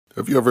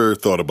Have you ever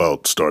thought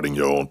about starting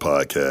your own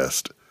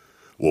podcast?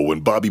 Well, when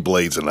Bobby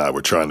Blades and I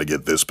were trying to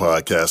get this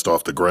podcast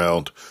off the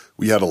ground,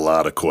 we had a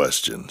lot of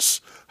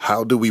questions.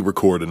 How do we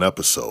record an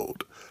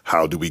episode?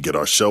 How do we get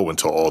our show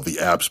into all the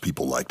apps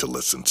people like to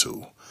listen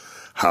to?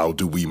 How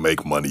do we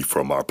make money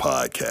from our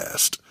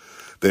podcast?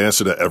 The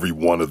answer to every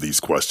one of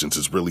these questions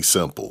is really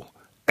simple.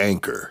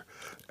 Anchor.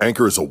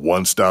 Anchor is a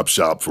one-stop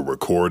shop for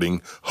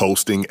recording,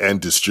 hosting,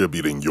 and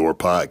distributing your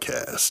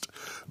podcast.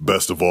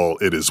 Best of all,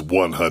 it is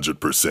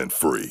 100%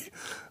 free.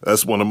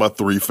 That's one of my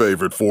 3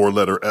 favorite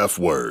 4-letter F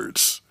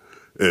words.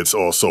 It's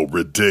also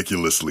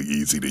ridiculously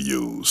easy to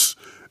use.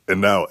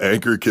 And now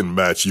Anchor can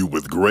match you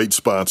with great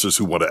sponsors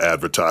who want to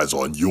advertise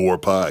on your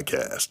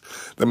podcast.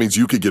 That means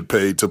you could get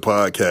paid to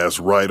podcast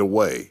right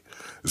away.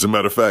 As a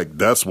matter of fact,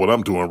 that's what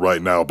I'm doing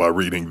right now by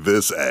reading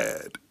this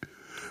ad.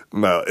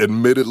 Now,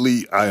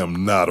 admittedly, I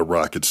am not a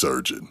rocket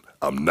surgeon.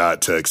 I'm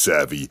not tech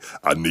savvy.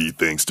 I need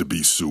things to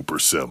be super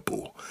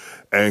simple.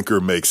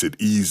 Anchor makes it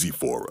easy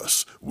for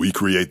us. We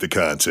create the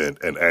content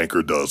and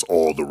Anchor does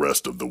all the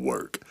rest of the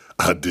work.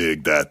 I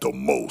dig that the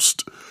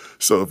most.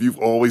 So if you've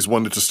always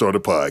wanted to start a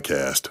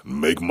podcast,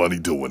 make money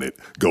doing it,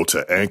 go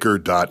to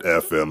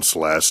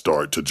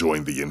anchor.fm/start to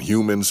join the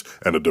Inhumans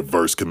and a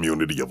diverse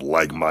community of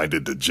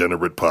like-minded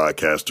degenerate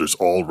podcasters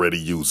already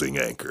using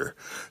Anchor.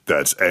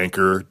 That's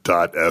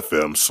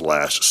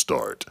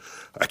anchor.fm/start.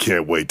 I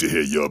can't wait to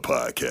hear your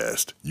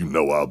podcast. You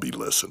know I'll be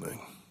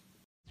listening.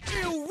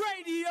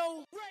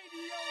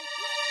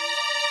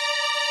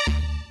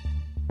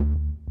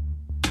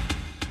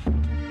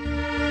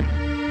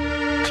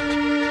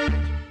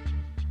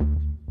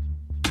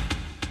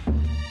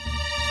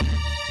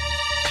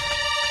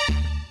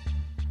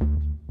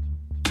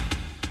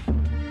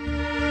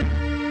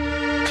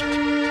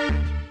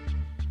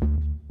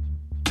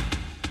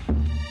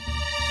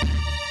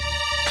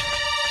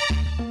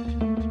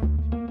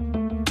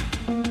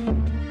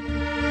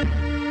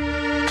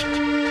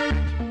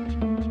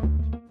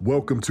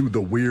 Welcome to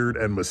the weird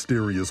and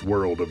mysterious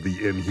world of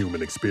the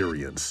Inhuman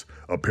Experience,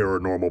 a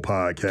paranormal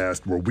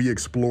podcast where we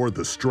explore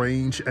the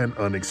strange and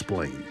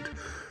unexplained.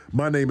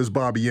 My name is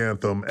Bobby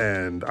Anthem,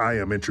 and I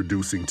am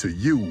introducing to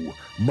you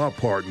my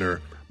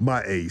partner,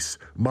 my ace,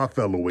 my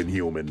fellow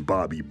Inhuman,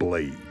 Bobby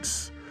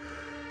Blades.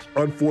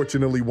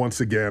 Unfortunately,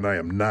 once again, I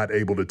am not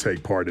able to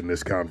take part in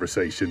this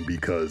conversation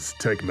because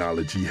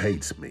technology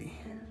hates me.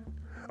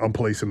 I'm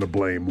placing the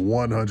blame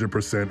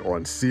 100%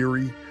 on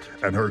Siri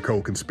and her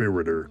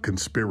co-conspirator,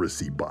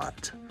 Conspiracy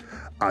Bot.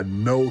 I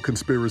know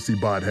Conspiracy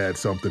Bot had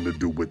something to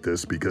do with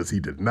this because he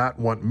did not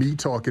want me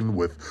talking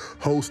with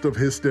host of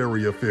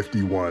Hysteria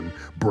 51,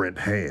 Brent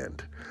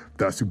Hand.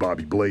 That's who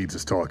Bobby Blades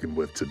is talking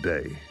with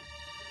today.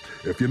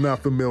 If you're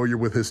not familiar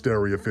with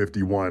Hysteria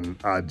 51,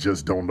 I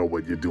just don't know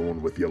what you're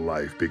doing with your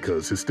life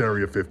because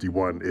Hysteria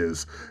 51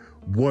 is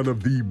one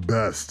of the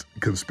best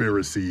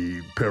conspiracy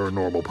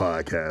paranormal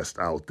podcasts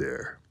out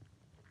there.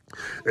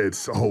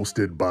 It's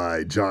hosted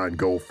by John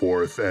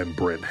Goforth and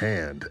Brent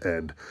Hand,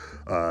 and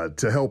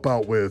to help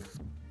out with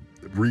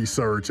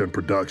research and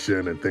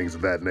production and things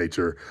of that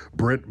nature,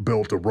 Brent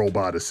built a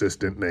robot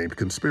assistant named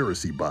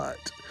Conspiracy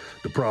Bot.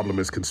 The problem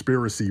is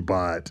Conspiracy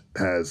Bot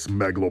has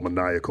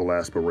megalomaniacal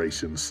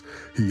aspirations.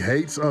 He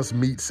hates us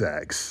meat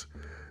sacks,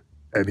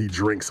 and he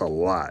drinks a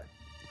lot.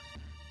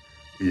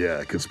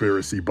 Yeah,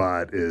 Conspiracy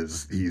Bot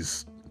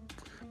he's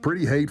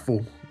pretty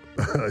hateful.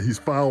 He's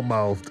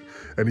foul-mouthed,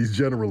 and he's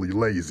generally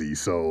lazy,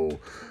 so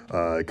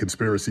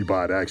Conspiracy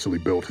Bot actually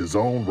built his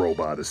own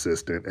robot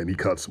assistant, and he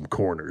cut some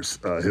corners.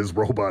 His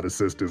robot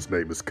assistant's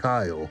name is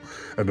Kyle,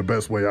 and the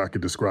best way I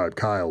could describe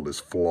Kyle is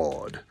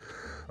flawed.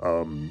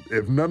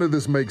 If none of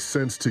this makes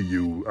sense to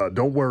you,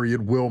 don't worry,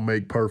 it will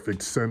make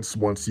perfect sense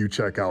once you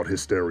check out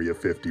Hysteria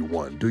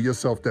 51. Do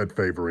yourself that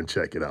favor and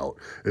check it out.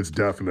 It's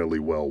definitely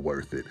well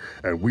worth it.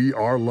 And we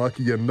are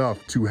lucky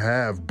enough to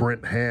have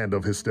Brent Hand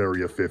of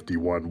Hysteria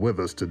 51 with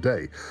us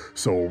today.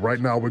 So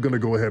right now we're going to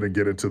go ahead and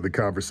get into the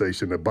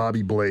conversation that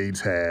Bobby Blades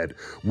had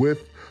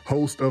with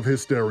host of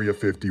Hysteria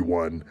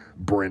 51,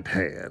 Brent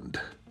Hand.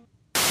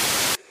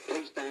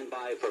 Please stand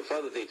by for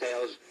further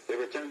details. We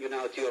return you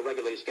now to your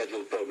regularly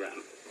scheduled program.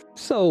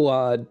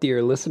 So,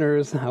 dear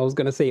listeners, I was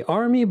going to say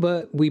army,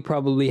 but we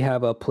probably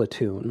have a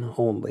platoon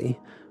only.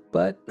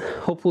 But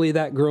hopefully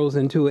that grows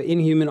into an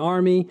Inhuman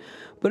army.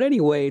 But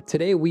anyway,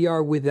 today we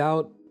are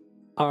without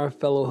our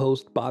fellow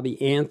host,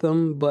 Bobby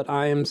Anthem, but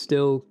I am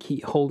still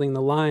holding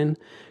the line,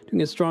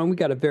 doing it strong. We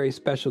got a very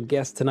special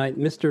guest tonight,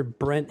 Mr.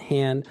 Brent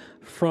Hand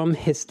from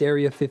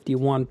Hysteria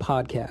 51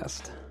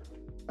 podcast.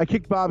 I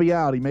kicked Bobby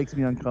out. He makes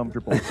me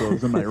uncomfortable, so it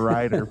was in my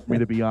rider for me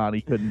to be on.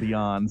 He couldn't be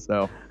on,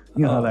 so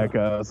you know how that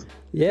goes.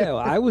 Yeah,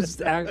 I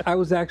was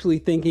actually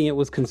thinking it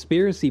was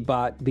Conspiracy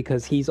Bot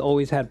because he's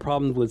always had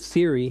problems with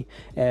Siri,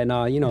 and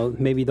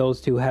maybe those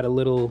two had a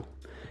little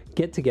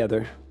get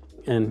together.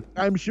 And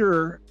I'm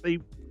sure they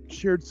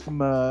shared some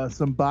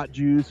bot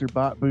juice or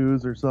bot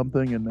booze or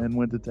something, and then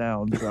went to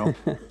town. So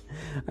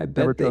I bet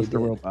never they trust did. a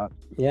robot.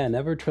 Yeah,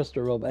 never trust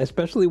a robot,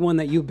 especially one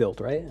that you built,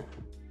 right?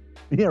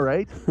 Yeah,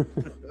 right.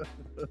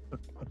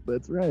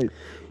 That's right.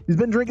 He's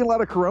been drinking a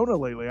lot of Corona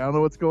lately. I don't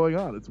know what's going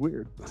on. It's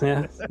weird.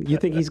 Yeah. You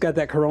think he's got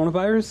that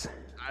coronavirus?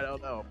 I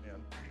don't know, man.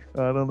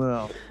 I don't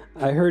know.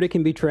 I heard it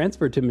can be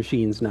transferred to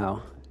machines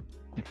now.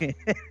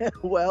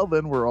 Well,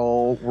 then we're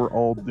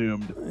all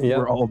doomed. Yep.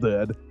 We're all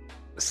dead.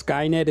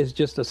 Skynet is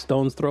just a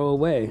stone's throw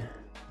away.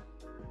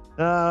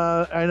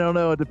 I don't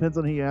know. It depends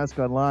on who you ask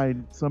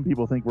online. Some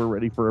people think we're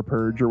ready for a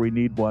purge or we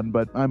need one,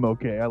 but I'm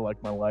okay. I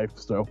like my life,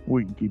 so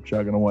we can keep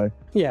chugging away.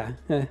 Yeah,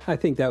 I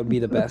think that would be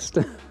the best.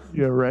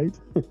 Yeah, right?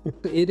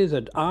 It is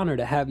an honor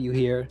to have you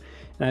here.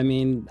 I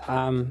mean,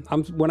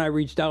 when I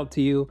reached out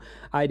to you,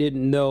 I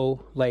didn't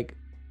know like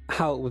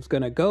how it was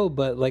gonna go,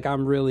 but like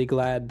I'm really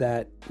glad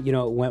that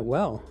it went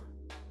well.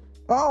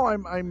 Oh,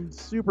 I'm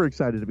super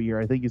excited to be here.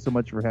 I thank you so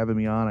much for having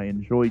me on. I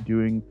enjoy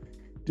doing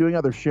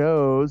other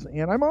shows,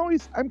 and I'm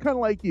kind of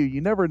like you.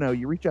 You never know.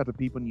 You reach out to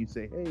people and you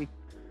say, hey,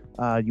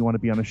 you want to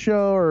be on a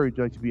show, or would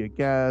you like to be a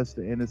guest?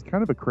 And it's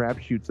kind of a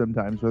crapshoot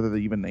sometimes whether they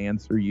even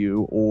answer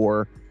you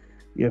or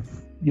if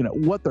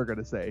what they're going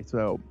to say.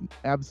 So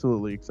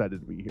absolutely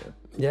excited to be here.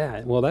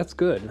 Yeah, well, that's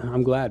good.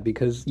 I'm glad,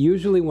 because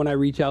usually when I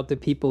reach out to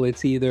people,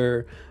 it's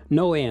either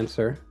no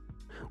answer,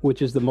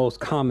 which is the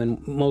most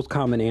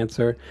common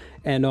answer.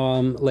 And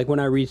like when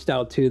I reached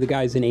out to the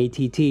guys in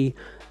ATT,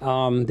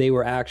 they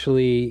were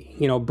actually,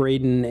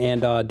 Braden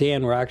and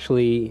Dan were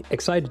actually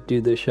excited to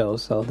do this show.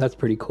 So that's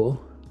pretty cool.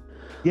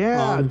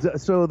 Yeah.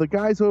 So the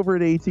guys over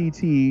at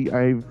ATT,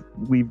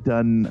 we've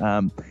done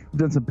some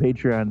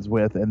Patreons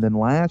with, and then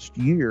last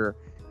year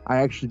I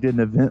actually did an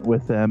event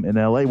with them in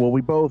LA. Well,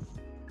 we both,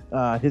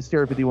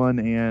 Hysteria 51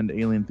 and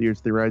Alien Theories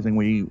Theorizing,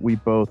 we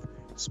both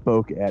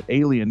spoke at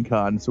Alien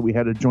Con, so we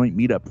had a joint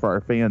meetup for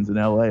our fans in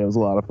LA. It was a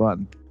lot of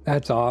fun.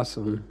 That's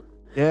awesome.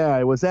 Yeah,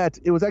 it was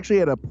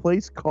actually at a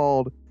place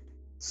called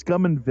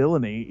Scum and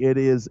Villainy. It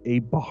is a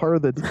bar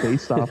that's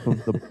based off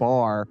of the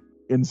bar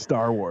in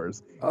Star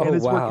Wars. Oh, and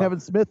it's wow. where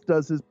Kevin Smith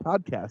does his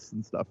podcasts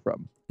and stuff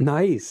from.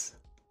 Nice.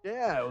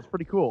 Yeah, it was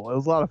pretty cool. It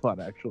was a lot of fun,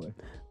 actually.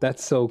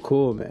 That's so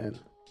cool, man.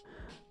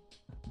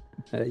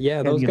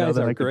 Yeah, those guys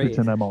are I great.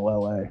 Pretend I'm all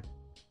LA.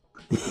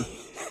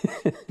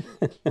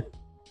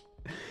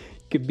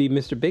 Could be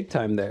Mr. Big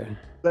Time there.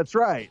 That's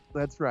right.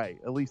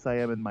 At least I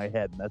am in my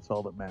head, and that's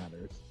all that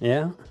matters.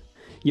 Yeah?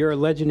 You're a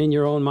legend in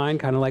your own mind,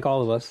 kind of like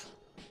all of us.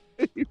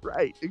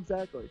 Right,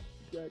 exactly.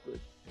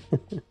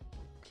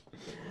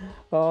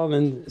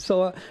 And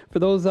so for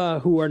those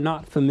who are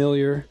not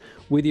familiar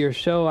with your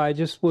show, I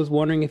just was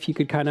wondering if you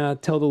could kind of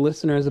tell the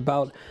listeners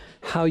about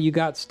how you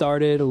got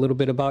started, a little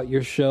bit about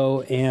your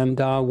show, and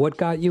what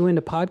got you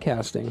into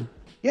podcasting.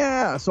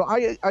 Yeah, so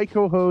I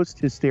co-host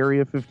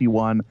Hysteria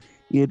 51.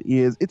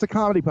 It's a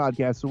comedy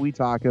podcast, so we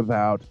talk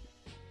about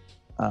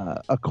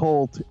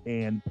occult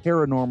and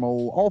paranormal,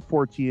 all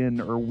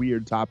Fortean or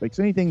weird topics,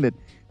 anything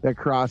that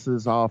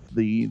crosses off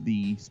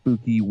the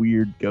spooky,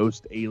 weird,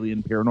 ghost,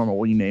 alien,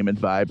 paranormal, you name it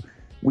vibe.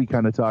 We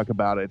kind of talk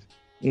about it,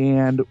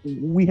 and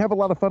we have a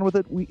lot of fun with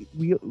it.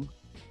 We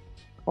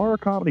are a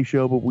comedy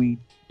show, but we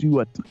do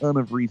a ton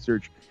of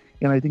research,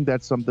 and I think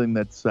that's something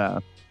that's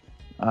kind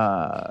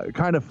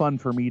of fun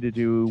for me to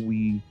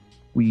do.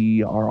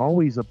 We are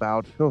always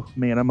about,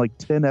 I'm like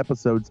 10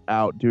 episodes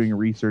out doing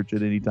research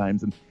at any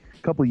times. And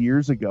a couple of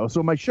years ago,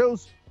 so my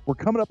shows, we're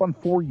coming up on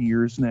 4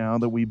 years now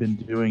that we've been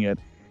doing it.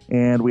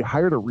 And we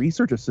hired a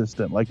research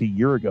assistant like a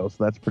year ago.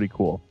 So that's pretty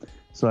cool.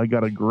 So I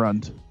got a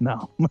grunt.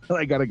 No,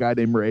 I got a guy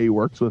named Ray who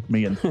works with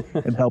me and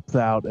helps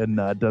out and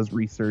does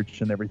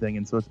research and everything.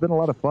 And so it's been a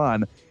lot of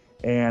fun,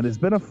 and it's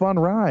been a fun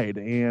ride.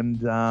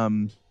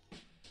 And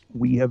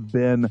we have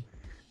been,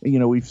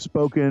 we've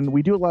spoken,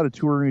 we do a lot of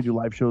touring, we do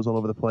live shows all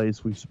over the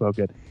place. We've spoke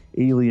at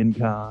Alien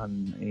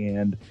Con,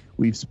 and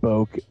we've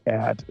spoke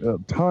at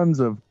tons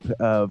of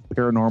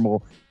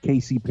paranormal,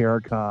 KC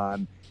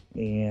Paracon,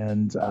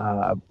 and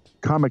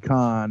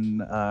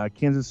Comic-Con,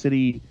 Kansas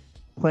City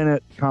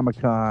Planet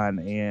Comic-Con,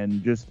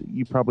 and just,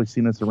 you've probably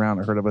seen us around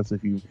or heard of us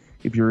if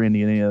you're into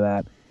any of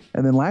that.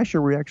 And then last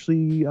year we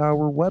actually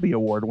were Webby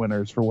Award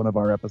winners for one of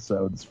our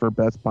episodes for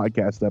Best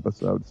Podcast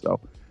Episode. So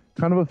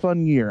kind of a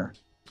fun year.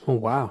 Oh,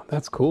 wow.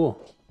 That's cool.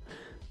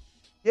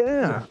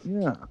 Yeah.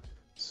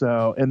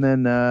 So, and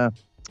then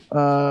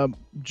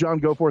John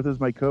Goforth is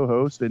my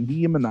co-host, and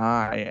him and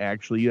I,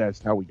 actually, you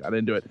asked how we got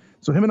into it.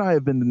 So him and I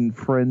have been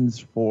friends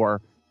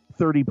for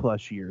 30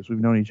 plus years. We've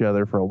known each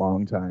other for a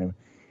long time.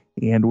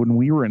 And when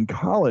we were in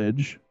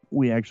college,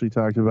 we actually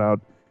talked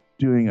about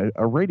doing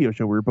a radio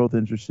show. We were both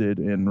interested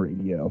in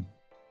radio.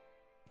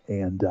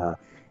 And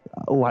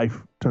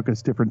life took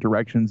us different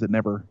directions. It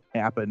never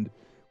happened.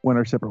 Went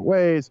our separate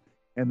ways.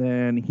 And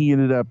then he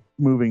ended up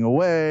moving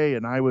away,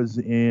 and I was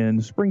in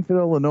Springfield,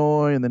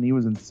 Illinois, and then he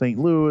was in St.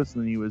 Louis,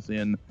 and then he was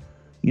in,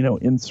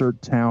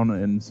 insert town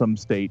in some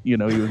state. He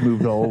was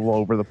moved all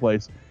over the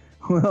place.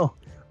 Well,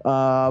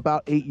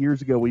 about 8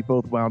 years ago, we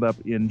both wound up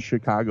in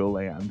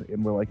Chicagoland,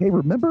 and we're like, hey,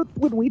 remember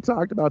when we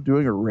talked about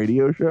doing a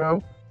radio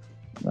show?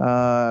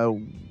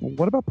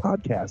 What about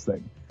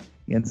podcasting?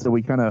 And so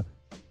we kind of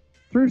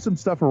threw some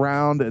stuff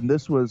around, and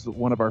this was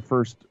one of our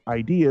first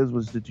ideas,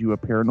 was to do a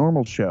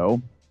paranormal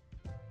show.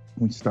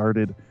 We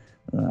started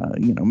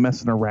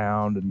messing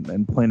around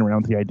and playing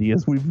around with the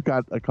ideas. We've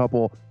got a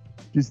couple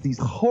just these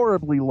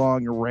horribly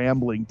long,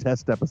 rambling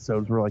test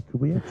episodes. We're like,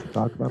 could we actually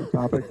talk about a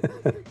topic?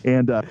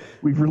 And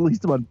we've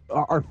released them on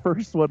our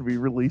first one. We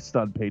released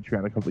on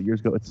Patreon a couple of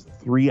years ago. It's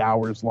 3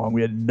 hours long.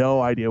 We had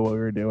no idea what we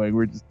were doing. We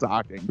were just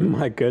talking.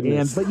 My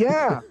goodness. But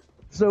yeah.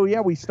 So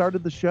yeah, we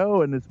started the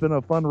show, and it's been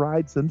a fun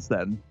ride since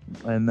then.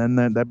 And then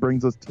that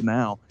brings us to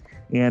now.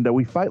 And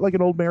we fight like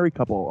an old married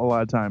couple a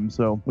lot of times,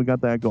 so we got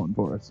that going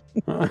for us.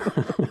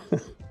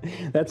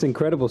 That's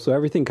incredible. So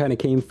everything kind of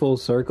came full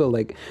circle.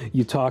 Like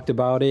you talked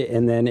about it,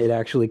 and then it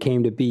actually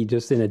came to be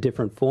just in a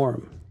different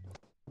form.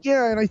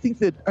 Yeah, and I think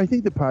that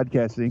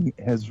podcasting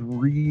has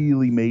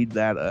really made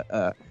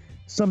that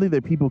something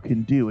that people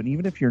can do. And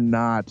even if you're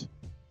not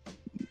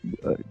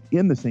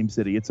in the same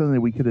city, it's something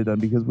that we could have done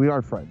because we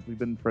are friends. We've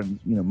been friends,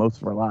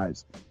 most of our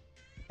lives.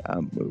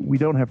 We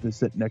don't have to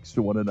sit next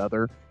to one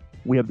another.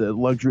 We have the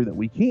luxury that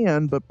we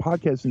can, but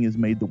podcasting has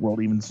made the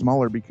world even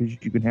smaller because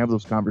you can have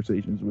those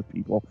conversations with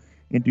people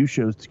and do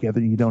shows together,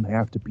 and you don't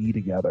have to be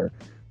together.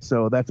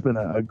 So that's been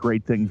a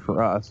great thing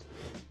for us.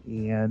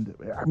 And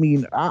I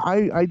mean,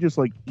 I just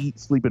like eat,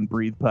 sleep, and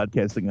breathe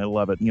podcasting. I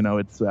love it.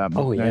 It's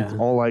it's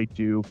all I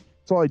do.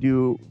 It's all I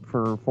do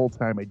for full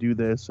time. I do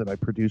this, and I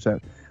produce a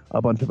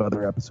bunch of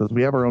other episodes.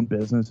 We have our own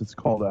business. It's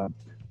called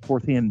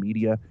Fourth Hand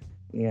Media.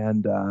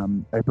 And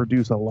I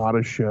produce a lot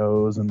of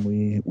shows, and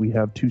we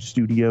have 2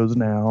 studios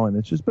now, and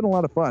it's just been a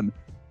lot of fun.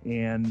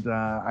 And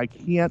I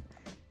can't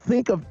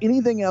think of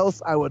anything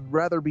else I would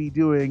rather be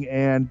doing.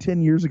 And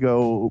 10 years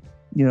ago,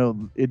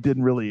 it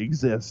didn't really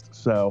exist.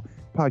 So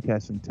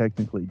podcasting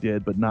technically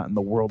did, but not in the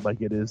world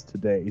like it is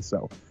today.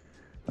 So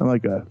I'm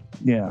like a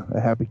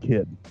happy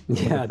kid.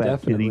 Yeah, a fat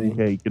definitely. Kid eating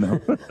cake,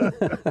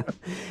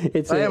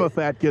 I am a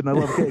fat kid, and I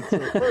love cake.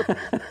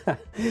 So.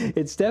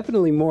 It's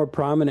definitely more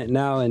prominent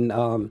now,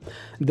 and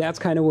that's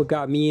kind of what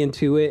got me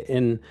into it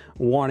and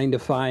wanting to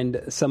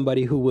find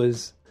somebody who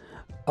was,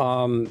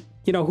 who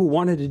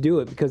wanted to do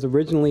it. Because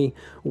originally,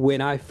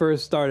 when I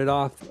first started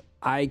off,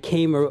 I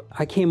came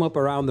up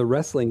around the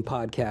wrestling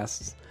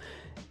podcasts.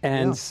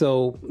 And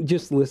so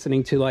just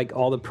listening to like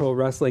all the pro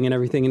wrestling and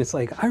everything, and it's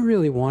like, I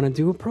really want to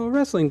do a pro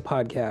wrestling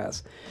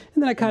podcast.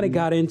 And then I kind of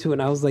got into it,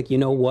 and I was like, you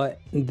know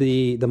what?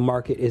 The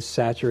market is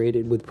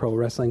saturated with pro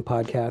wrestling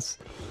podcasts.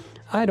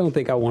 I don't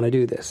think I want to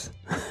do this.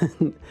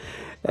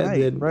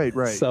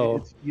 Right.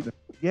 So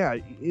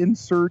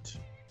insert,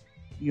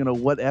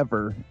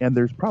 whatever. And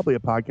there's probably a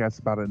podcast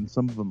about it, and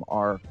some of them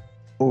are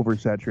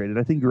oversaturated.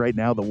 I think right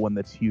now the one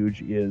that's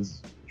huge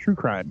is true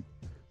crime.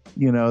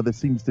 There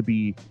seems to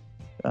be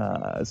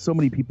so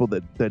many people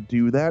that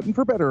do that, and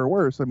for better or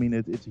worse, I mean,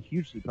 it's a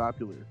hugely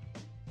popular.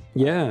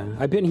 Yeah,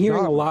 I've been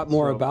hearing a lot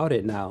more about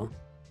it now.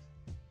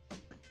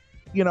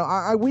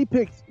 We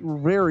picked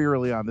very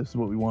early on. This is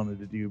what we wanted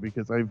to do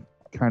because I've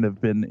kind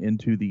of been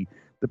into the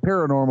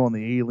paranormal and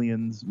the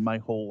aliens my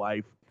whole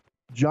life.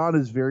 John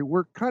is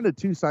we're kind of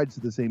 2 sides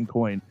to the same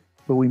coin,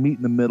 but we meet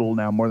in the middle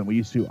now more than we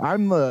used to.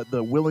 I'm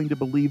the willing to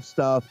believe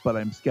stuff, but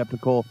I'm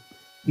skeptical.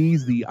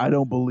 He's the I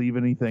don't believe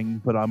anything,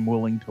 but I'm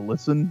willing to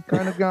listen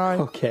kind of guy.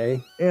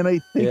 Okay. And I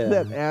think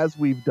that as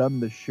we've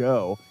done the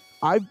show,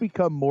 I've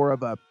become more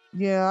of a,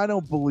 I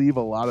don't believe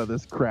a lot of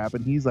this crap.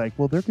 And he's like,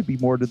 well, there could be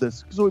more to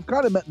this. So we've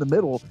kind of met in the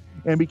middle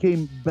and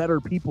became better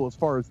people as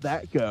far as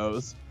that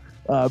goes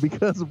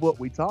because of what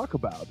we talk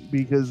about.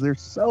 Because there's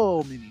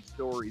so many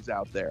stories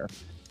out there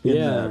in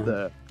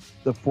the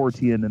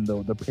Fortean and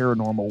the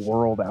paranormal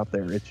world out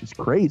there. It's just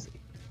crazy.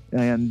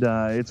 And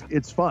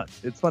it's fun.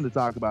 It's fun to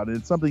talk about. And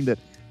it's something that,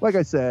 like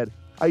I said,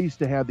 I used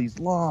to have these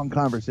long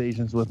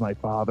conversations with my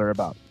father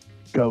about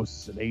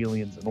ghosts and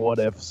aliens and what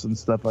ifs and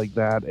stuff like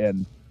that.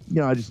 And,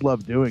 I just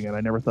love doing it.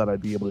 I never thought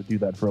I'd be able to do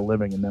that for a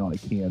living, and now I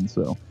can.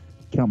 So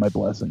count my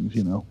blessings,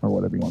 or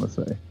whatever you want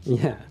to say.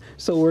 Yeah.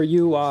 So were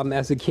you,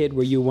 as a kid,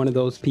 were you one of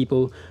those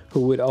people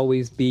who would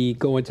always be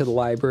going to the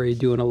library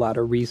doing a lot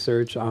of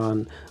research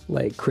on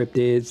like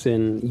cryptids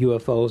and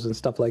UFOs and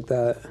stuff like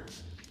that?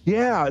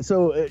 Yeah,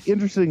 so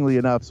interestingly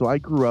enough, I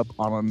grew up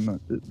in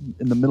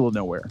the middle of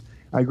nowhere.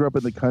 I grew up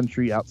in the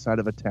country outside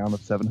of a town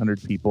of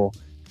 700 people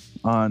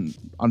on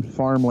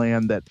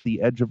farmland that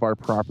the edge of our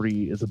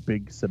property is a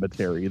big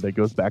cemetery that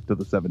goes back to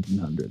the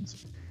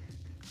 1700s.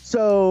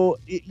 So,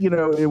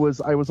 I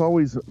was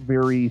always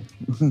very,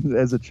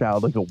 as a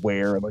child, like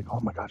aware and like, oh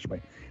my gosh,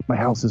 my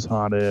house is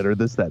haunted or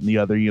this, that, and the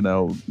other,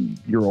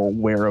 you're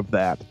aware of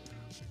that.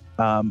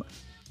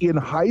 In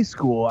high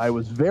school, I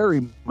was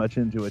very much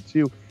into it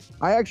too.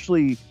 I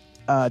actually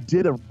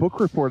did a book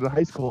report in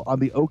high school on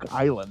the Oak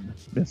Island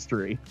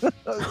mystery.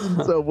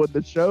 So when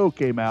the show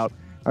came out,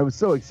 I was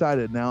so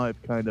excited. Now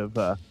I've kind of,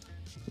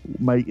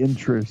 my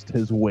interest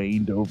has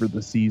waned over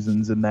the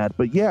seasons in that.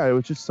 But yeah, it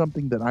was just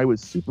something that I was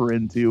super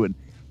into. And,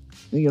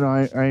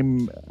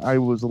 I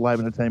was alive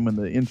at a time when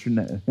the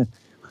internet,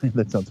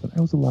 that sounds funny.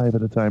 I was alive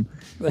at a time.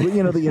 But,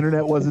 the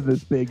internet wasn't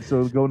as big.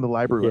 So going to the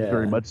library was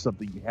very much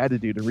something you had to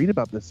do to read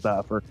about this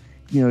stuff, or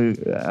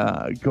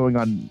going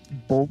on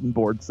bulletin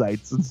board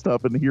sites and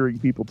stuff and hearing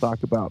people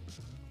talk about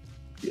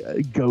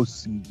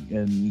ghosts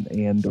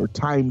and or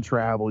time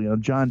travel,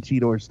 John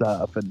Titor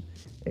stuff,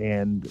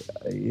 and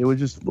it was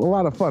just a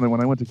lot of fun. And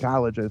when I went to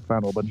college, I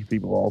found a bunch of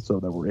people also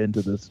that were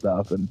into this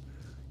stuff, and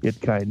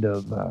it kind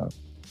of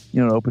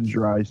opens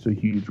your eyes to a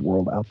huge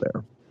world out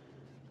there.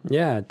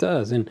 Yeah, it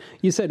does. And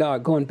you said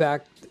going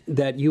back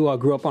that you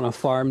grew up on a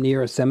farm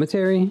near a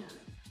cemetery.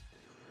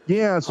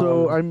 Yeah,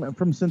 so I'm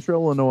from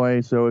Central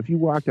Illinois. So if you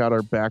walked out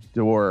our back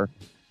door,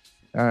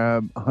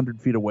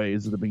 100 feet away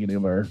is the beginning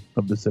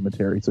of the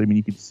cemetery. So I mean,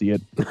 you could see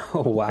it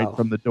Oh, wow. right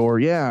from the door.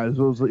 Yeah, it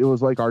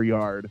was like our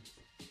yard,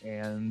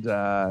 and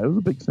it was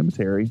a big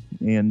cemetery.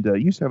 And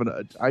used to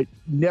have I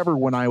never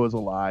when I was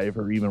alive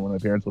or even when my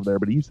parents lived there,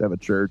 but it used to have a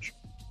church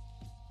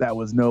that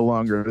was no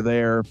longer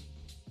there.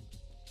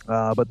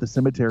 But the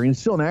cemetery, and it's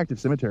still an active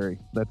cemetery.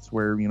 That's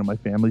where my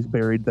family's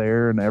buried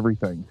there and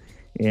everything.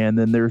 And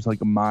then there's like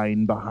a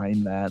mine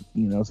behind that,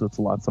 so it's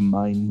lots of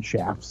mine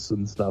shafts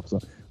and stuff. So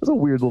it was a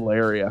weird little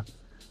area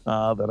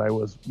that I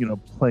was,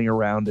 playing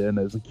around in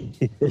as a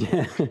kid.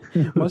 Yeah.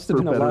 Must have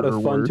been a lot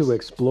of fun to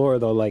explore,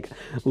 though, like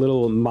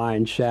little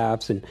mine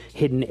shafts and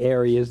hidden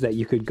areas that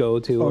you could go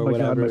to or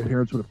whatever. God, my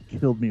parents would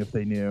have killed me if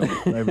they knew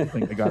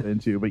everything I got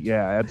into. But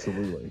yeah,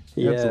 absolutely.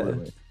 Yeah.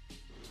 Absolutely.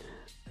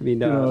 I mean,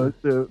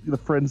 the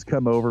friends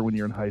come over when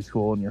you're in high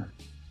school and you're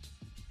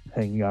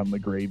hanging out in the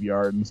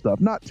graveyard and stuff,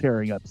 not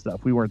tearing up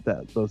stuff. We weren't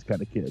those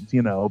kind of kids,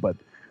 but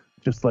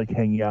just like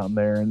hanging out in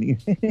there, and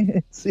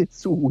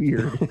it's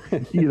weird.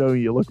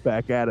 You look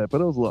back at it, but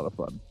it was a lot of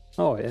fun.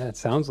 Oh yeah, it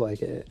sounds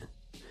like it.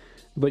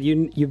 But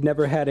you've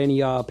never had any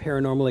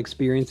paranormal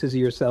experiences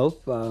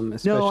yourself,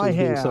 especially no, I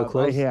being have. so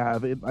close? I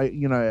have.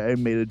 I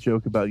made a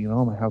joke about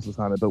my house is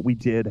haunted, but we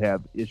did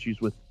have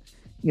issues with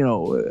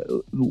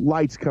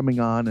lights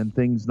coming on and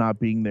things not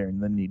being there,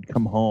 and then you'd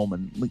come home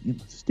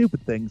and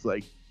stupid things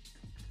like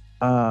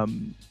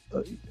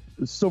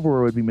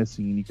silverware would be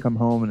missing, and you come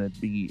home and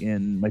it'd be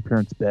in my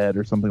parents' bed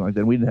or something like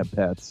that. We didn't have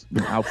pets,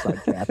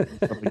 outside cats and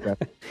stuff like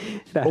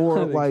that.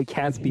 Or like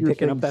cats be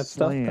picking up that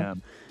stuff.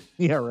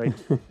 Yeah, right.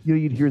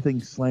 You'd hear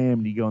things slam,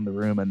 and you go in the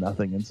room and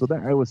nothing. And so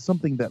that was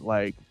something that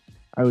like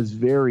I was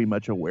very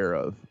much aware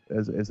of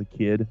as a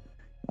kid.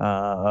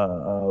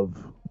 I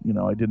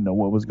didn't know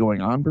what was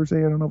going on per se.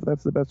 I don't know if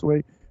that's the best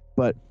way,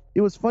 but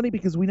it was funny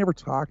because we never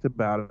talked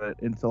about it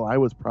until I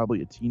was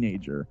probably a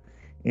teenager.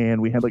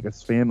 And we had like a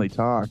family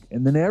talk,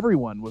 and then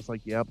everyone was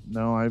like, "Yep,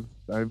 no, I've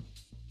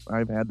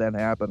had that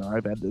happen, or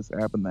I've had this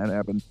happen, that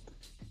happen."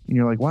 And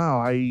you're like,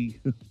 "Wow, you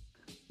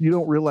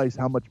don't realize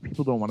how much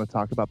people don't want to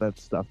talk about that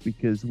stuff,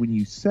 because when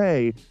you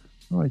say,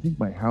 "Oh, I think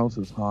my house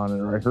is haunted,"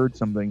 or "I heard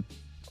something,"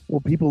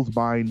 well, people's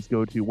minds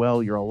go to,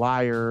 "Well, you're a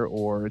liar,"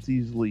 or "It's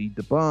easily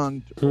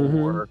debunked,"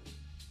 or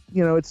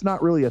it's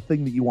not really a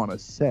thing that you want to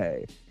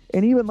say.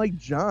 And even like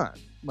John,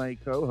 my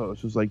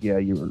co-host, was like, "Yeah,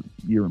 you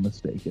were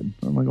mistaken."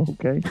 I'm like,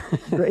 "Okay,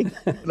 great."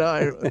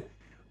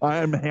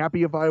 I'm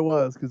happy if I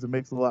was, because it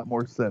makes a lot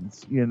more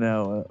sense,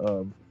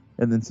 and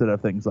instead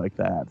of things like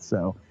that.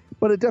 So,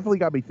 but it definitely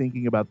got me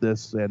thinking about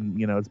this, and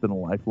it's been a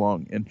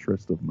lifelong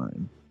interest of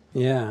mine.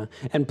 Yeah,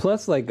 and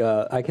plus, like,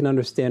 I can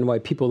understand why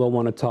people don't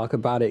want to talk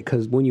about it,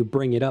 because when you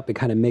bring it up, it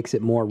kind of makes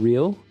it more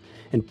real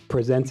and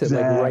presents it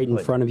like right in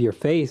front of your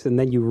face, and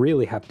then you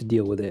really have to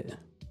deal with it.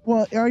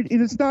 Well,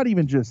 it's not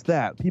even just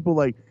that.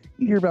 People you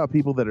hear about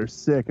people that are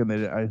sick, and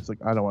I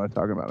don't want to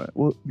talk about it.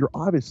 Well, you're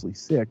obviously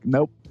sick.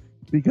 Nope.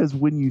 Because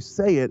when you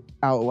say it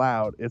out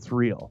loud, it's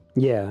real.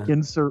 Yeah.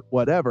 Insert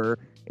whatever.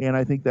 And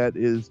I think that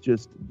is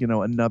just,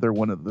 another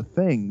one of the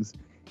things.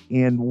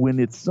 And when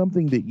it's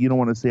something that you don't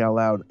want to say out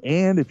loud,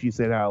 and if you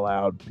say it out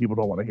loud, people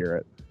don't want to hear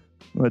it.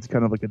 Well, it's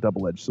kind of like a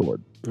double-edged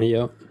sword.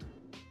 Yeah.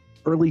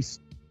 Or at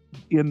least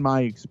in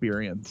my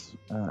experience,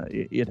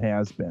 it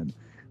has been.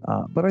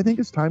 But I think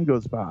as time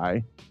goes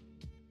by,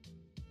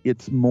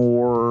 it's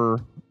more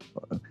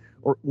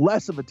or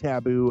less of a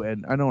taboo,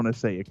 and I don't want to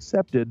say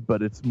accepted,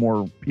 but it's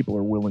more people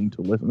are willing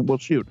to listen. Well,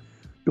 shoot,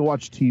 go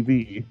watch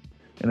TV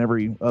and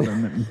every other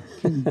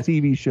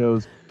TV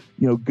shows,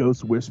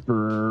 Ghost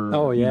Whisperer.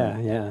 Oh,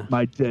 yeah.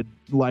 My Dead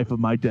Life of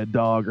My Dead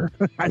Dog, or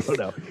I don't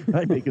know.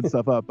 I'm making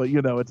stuff up, but,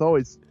 it's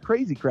always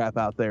crazy crap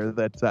out there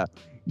that,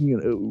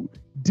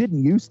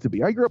 didn't used to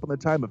be. I grew up in the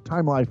time of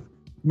Time Life,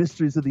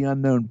 Mysteries of the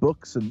Unknown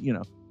books, and,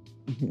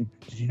 did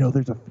you know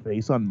there's a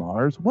face on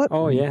Mars? What?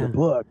 Oh, yeah. The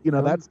book,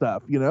 that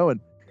stuff,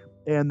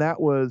 and that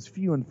was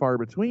few and far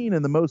between.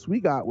 And the most we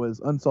got was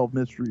Unsolved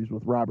Mysteries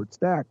with Robert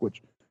Stack,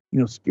 which,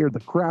 scared the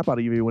crap out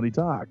of you when he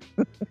talked.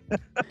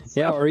 So,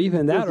 yeah, or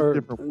even that,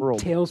 or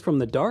Tales from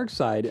the Dark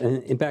Side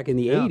back in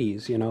the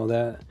 80s,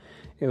 that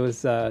it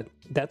was,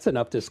 that's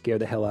enough to scare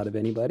the hell out of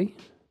anybody.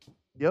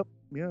 Yep.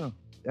 Yeah,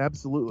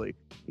 absolutely.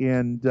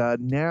 And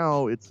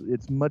now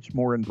it's much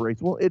more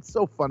embraced. Well, it's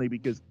so funny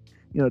because,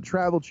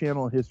 Travel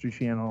Channel, History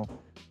Channel,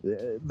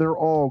 they're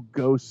all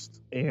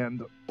ghost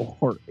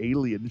or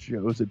alien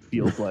shows, it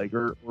feels like,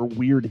 or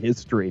weird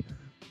history,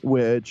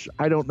 which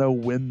I don't know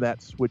when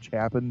that switch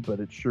happened, but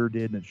it sure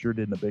did, and it sure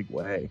did in a big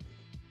way.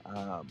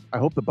 I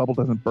hope the bubble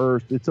doesn't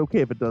burst. It's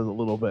okay if it does a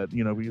little bit,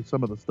 because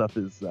some of the stuff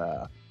is,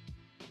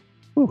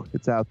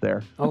 it's out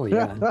there. Oh,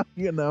 yeah.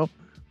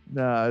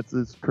 No, it's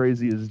as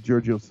crazy as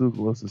Giorgio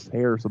Tsoukalos'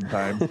 hair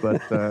sometimes,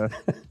 but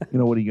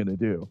what are you gonna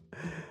do?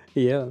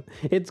 Yeah,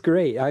 it's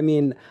great. I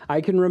mean, I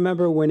can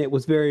remember when it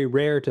was very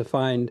rare to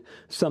find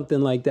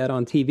something like that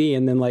on TV,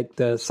 and then like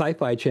the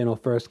Sci-Fi Channel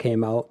first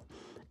came out,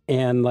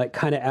 and like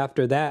kind of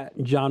after that,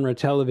 genre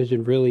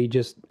television really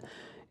just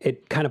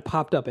it kind of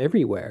popped up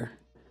everywhere,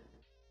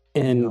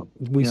 and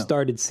we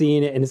started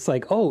seeing it, and it's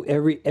like, oh,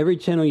 every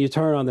channel you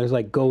turn on, there's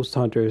like Ghost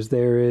Hunters,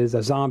 there is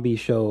a zombie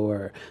show,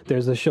 or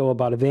there's a show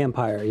about a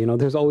vampire.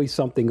 There's always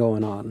something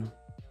going on.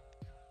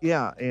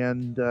 Yeah,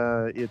 and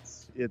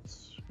it's.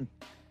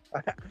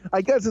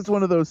 I guess it's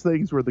one of those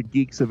things where the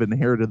geeks have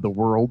inherited the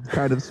world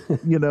kind of,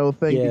 thing,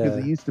 because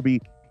it used to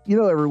be,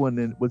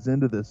 everyone was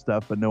into this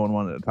stuff, but no one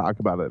wanted to talk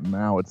about it. And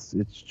now it's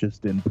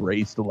just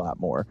embraced a lot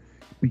more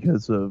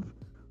because of,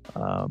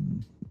 I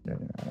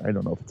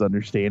don't know if it's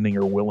understanding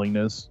or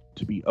willingness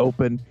to be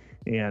open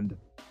and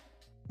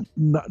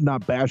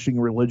not bashing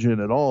religion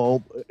at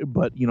all.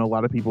 But, a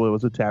lot of people, it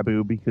was a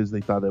taboo because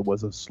they thought it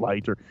was a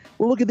slight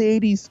look at the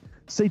 80s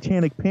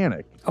Satanic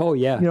Panic. Oh,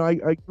 yeah.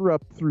 I grew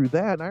up through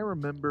that, and I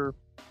remember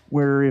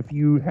where if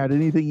you had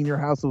anything in your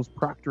house that was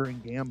Procter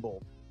 &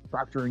 Gamble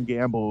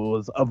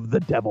was of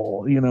the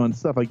devil, and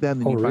stuff like that.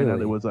 And then you find out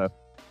it was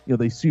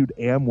they sued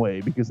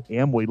Amway because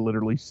Amway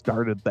literally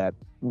started that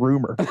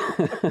rumor,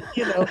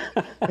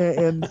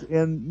 and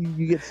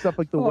you get stuff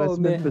like the West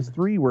Memphis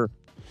 3 where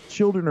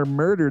children are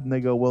murdered, and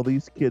they go, well,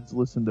 these kids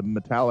listen to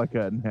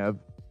Metallica and have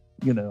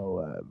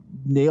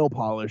nail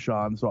polish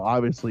on, so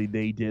obviously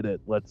they did it.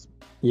 Let's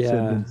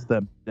sentence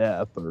them to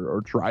death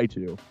or try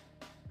to.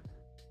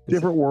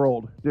 Different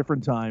world,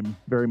 different time,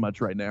 very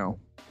much right now.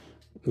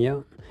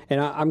 Yeah,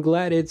 and I'm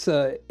glad it's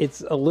a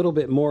little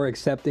bit more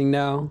accepting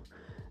now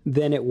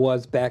than it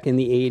was back in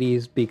the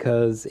 80s,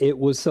 because it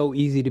was so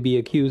easy to be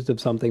accused of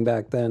something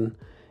back then.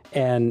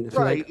 And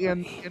right,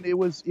 and it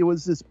was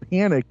this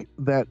panic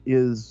that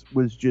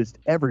was just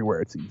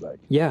everywhere, it seems like.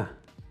 Yeah.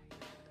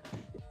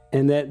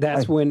 And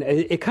that's when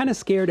it kind of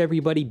scared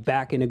everybody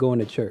back into going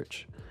to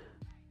church.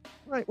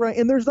 Right.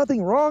 And there's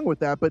nothing wrong with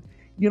that. But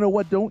you know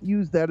what? Don't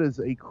use that as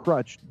a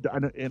crutch.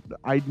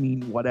 I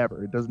mean,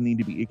 whatever. It doesn't need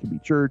to be. It can be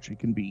church. It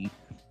can be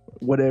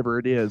whatever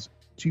it is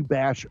to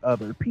bash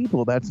other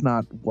people. That's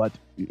not what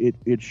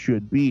it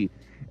should be.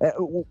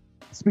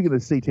 Speaking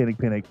of Satanic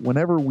Panic,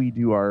 whenever we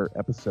do our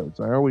episodes,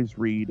 I always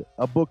read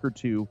a book or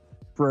two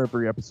for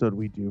every episode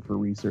we do for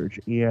research.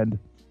 And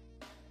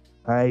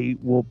I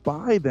will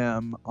buy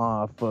them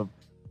off of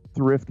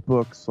thrift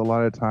books a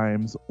lot of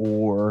times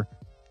or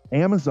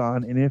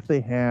Amazon. And if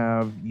they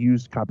have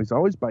used copies, I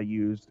always buy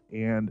used.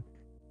 And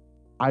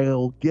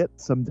I'll get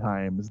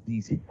sometimes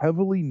these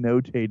heavily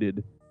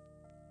notated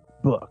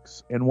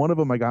books. And one of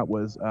them I got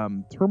was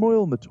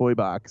Turmoil in the Toy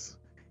Box.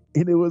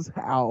 And it was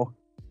how,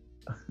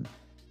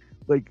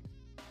 like,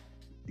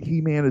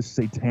 He-Man is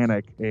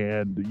satanic,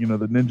 and the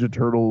Ninja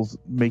Turtles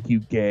make you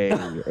gay,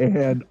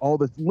 and all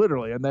this,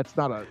 literally. And that's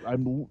not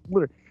I'm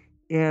literally.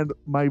 And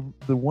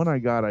the one I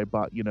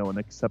bought, an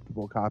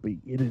acceptable copy.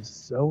 It is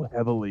so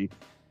heavily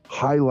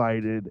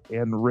highlighted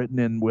and written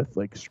in with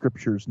like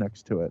scriptures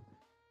next to it.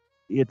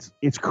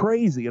 It's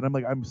crazy, and I'm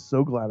like, I'm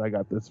so glad I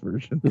got this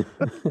version.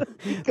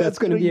 That's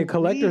going to be a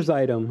collector's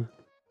item,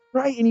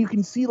 right? And you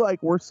can see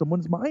like where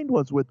someone's mind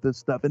was with this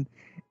stuff,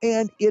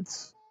 and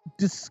it's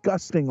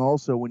disgusting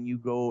also when you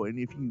go and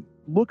if you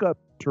look up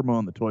Turmoil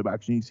in the Toy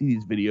Box and you see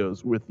these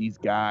videos with these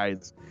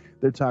guys,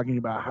 they're talking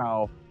about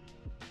how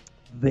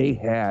they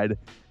had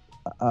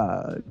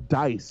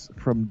dice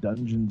from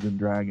Dungeons and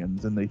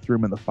Dragons and they threw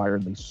them in the fire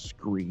and they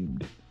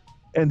screamed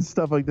and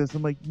stuff like this.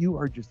 I'm like, you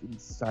are just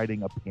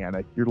inciting a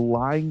panic. You're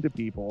lying to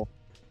people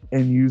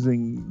and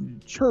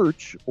using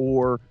church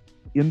or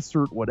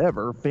insert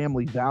whatever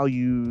family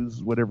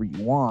values, whatever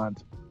you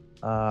want,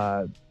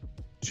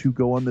 to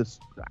go on this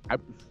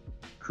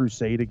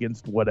crusade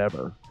against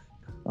whatever.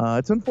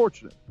 It's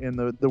unfortunate, and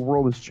the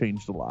world has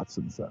changed a lot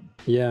since then.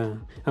 Yeah,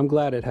 I'm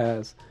glad it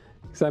has.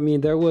 Because, I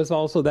mean, there was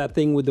also that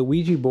thing with the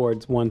Ouija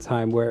boards one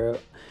time where,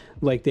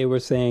 like, they were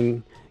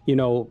saying,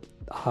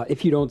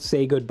 if you don't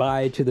say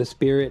goodbye to the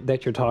spirit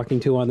that you're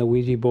talking to on the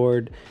Ouija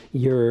board,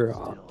 you're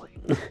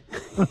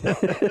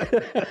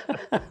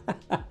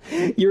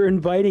you're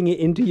inviting it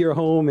into your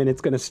home and it's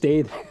going to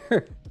stay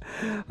there.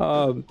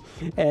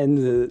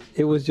 And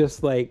it was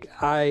just like,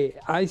 I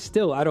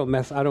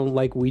don't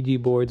like Ouija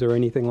boards or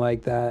anything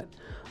like that.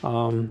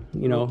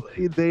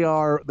 They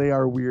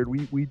are weird.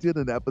 We did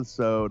an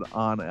episode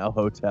on El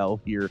Hotel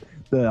here,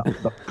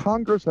 the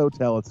Congress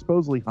Hotel. It's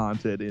supposedly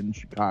haunted in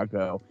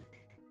Chicago.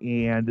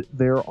 And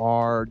there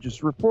are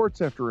just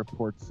reports after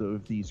reports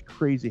of these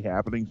crazy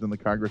happenings in the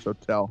Congress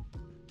Hotel.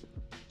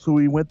 So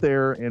we went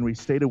there and we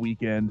stayed a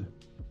weekend,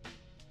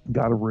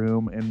 got a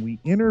room, and we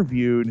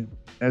interviewed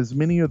as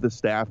many of the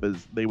staff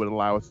as they would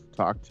allow us to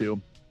talk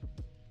to.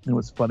 It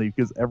was funny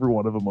because every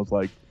one of them was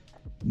like,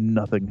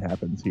 nothing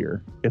happens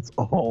here. It's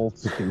all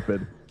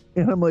stupid.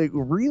 And I'm like,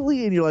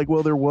 really? And you're like,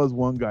 well, there was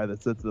one guy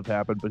that said stuff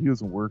happened, but he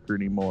doesn't work here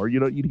anymore.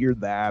 You'd hear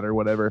that or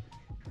whatever.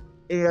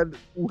 And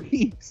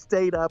we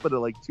stayed up at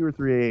like 2 or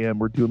 3 a.m.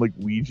 We're doing like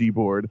Ouija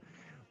board.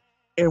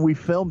 And we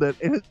filmed it,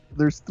 and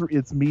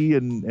it's me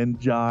and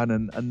John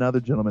and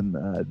another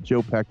gentleman,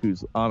 Joe Peck,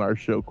 who's on our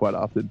show quite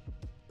often.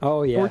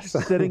 Oh, yeah. We're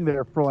just sitting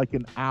there for like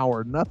an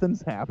hour.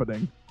 Nothing's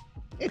happening.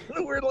 And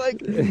we're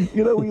like,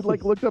 we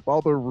like looked up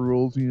all the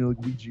rules, like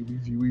Ouija,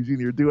 and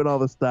you're doing all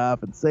the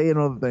stuff and saying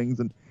all the things,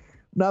 and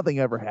nothing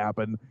ever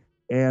happened.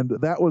 And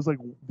that was like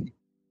the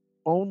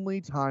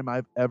only time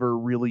I've ever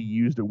really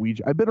used a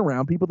Ouija. I've been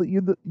around people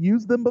that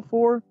used them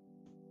before,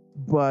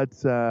 but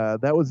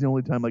that was the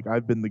only time like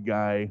I've been the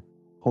guy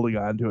holding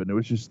on to it, and it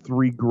was just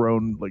three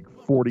grown, like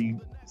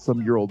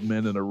 40-some-year-old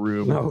men in a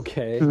room.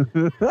 Okay.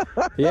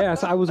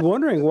 Yes, I was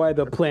wondering why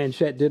the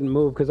planchette didn't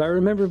move, because I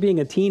remember being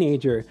a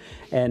teenager,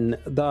 and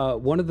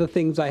one of the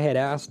things I had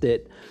asked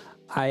it,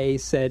 I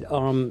said,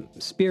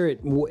 Spirit,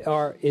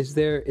 is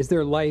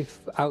there life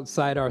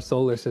outside our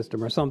solar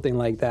system or something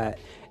like that?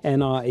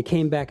 And it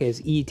came back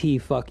as E.T.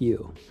 fuck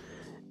you.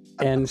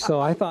 And so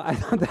I thought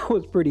that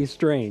was pretty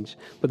strange,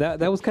 but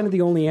that was kind of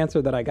the only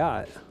answer that I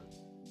got.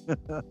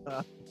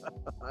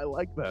 I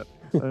like that.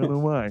 I don't know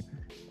why.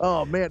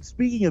 Oh man,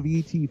 speaking of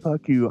E.T.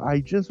 fuck you,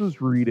 I just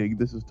was reading,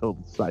 this is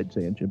total side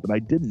tangent, but I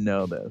didn't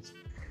know this.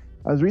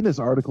 I was reading this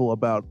article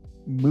about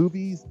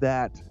movies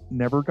that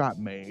never got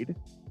made,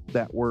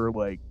 that were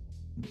like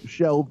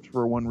shelved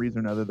for one reason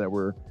or another, that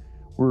were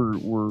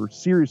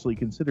seriously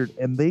considered,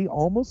 and they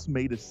almost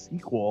made a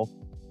sequel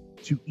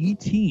to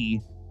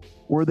E.T.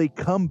 where they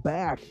come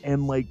back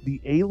and like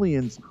the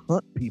aliens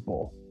hunt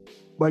people,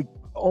 like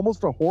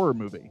almost a horror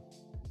movie.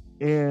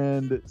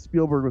 And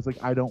Spielberg was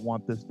like, I don't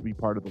want this to be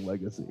part of the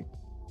legacy.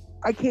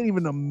 I can't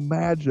even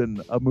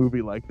imagine a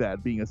movie like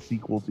that being a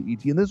sequel to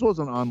E.T. And this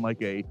wasn't on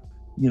like a,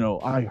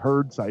 I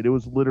heard site. It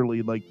was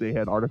literally like they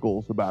had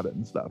articles about it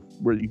and stuff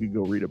where you could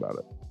go read about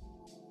it.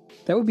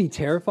 That would be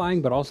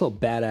terrifying, but also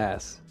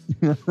badass.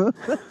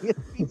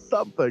 It'd be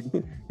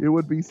something. It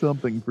would be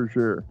something for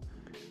sure.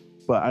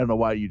 But I don't know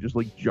why you just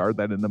like jarred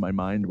that into my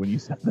mind when you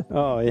said that.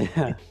 Oh,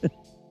 yeah.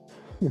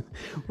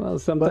 Well,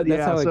 sometimes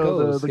that's how it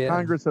goes. The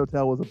Congress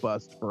Hotel was a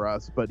bust for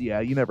us, but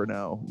yeah, you never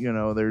know.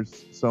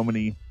 There's so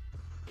many,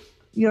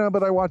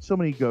 but I watch so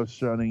many ghost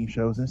hunting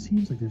shows, and it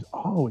seems like there's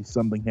always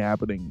something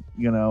happening,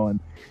 and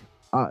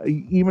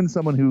even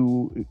someone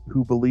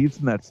who believes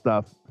in that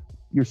stuff,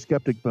 your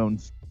skeptic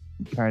bones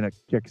kind of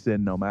kicks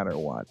in no matter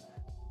what.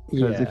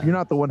 Because if you're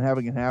not the one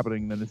having it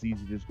happening, then it's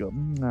easy to just go,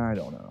 I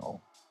don't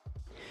know.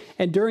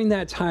 And during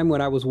that time when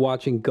I was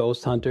watching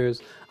Ghost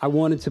Hunters, I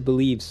wanted to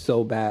believe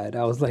so bad.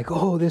 I was like,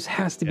 oh, this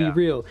has to be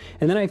real.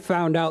 And then I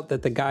found out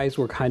that the guys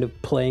were kind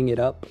of playing it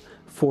up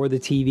for the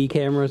TV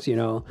cameras,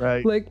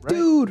 Like,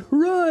 dude,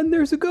 run,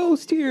 there's a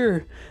ghost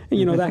here.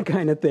 And, that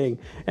kind of thing.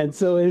 And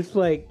so it's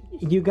like,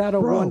 you got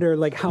to wonder,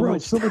 like, how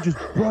much... someone just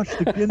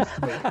brushed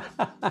against me.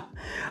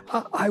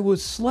 I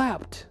was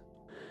slapped.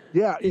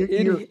 Yeah.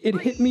 It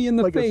hit me in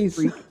the like face.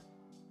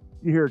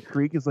 You hear a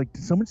creak. It's like,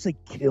 did someone say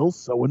kill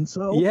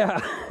so-and-so? Yeah.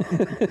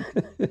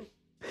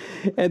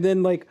 And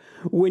then, like,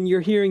 when you're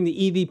hearing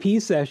the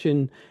EVP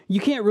session, you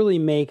can't really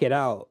make it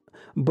out.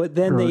 But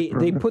then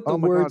they put the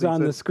words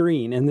on the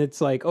screen, and it's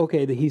like,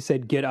 okay, he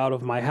said, get out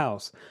of my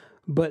house.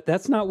 But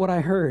that's not what I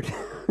heard.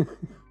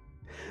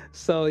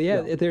 So,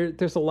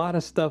 there's a lot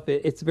of stuff.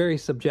 It's very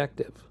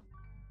subjective.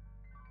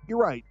 You're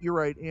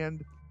right.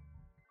 And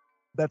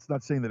that's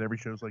not saying that every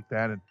show's like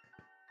that. And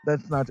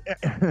that's not...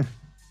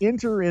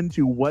 Enter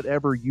into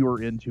whatever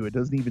you're into. It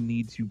doesn't even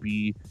need to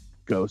be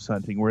ghost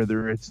hunting,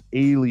 whether it's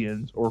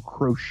aliens or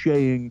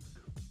crocheting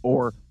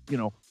or,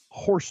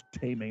 horse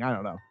taming. I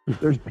don't know.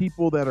 There's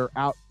people that are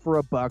out for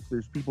a buck.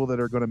 There's people that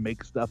are going to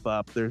make stuff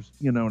up. There's,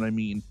 you know what I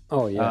mean?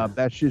 Oh, yeah.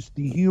 That's just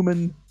the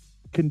human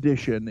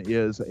condition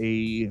is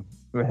a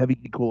heavy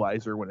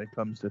equalizer when it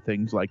comes to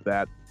things like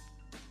that.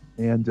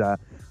 And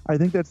I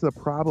think that's the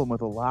problem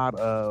with a lot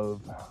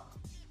of,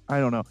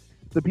 I don't know,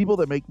 the people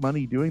that make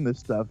money doing this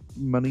stuff.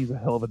 Money's a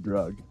hell of a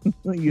drug,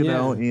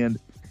 know,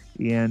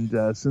 and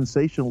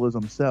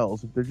sensationalism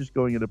sells. If they're just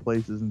going into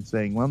places and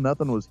saying, well,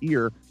 nothing was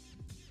here,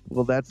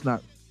 well, that's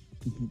not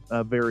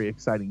a very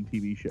exciting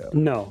TV show.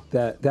 No,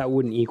 that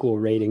wouldn't equal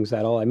ratings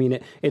at all. I mean,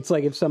 it's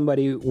like if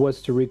somebody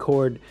was to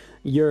record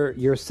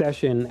your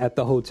session at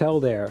the hotel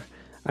there,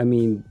 I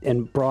mean,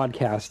 and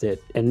broadcast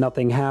it, and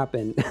nothing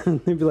happened.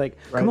 They'd be like,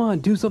 come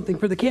on, do something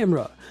for the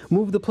camera.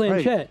 Move the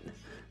planchette. Right.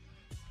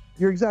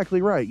 You're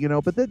exactly right,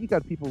 but then you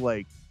got people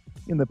like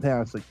in the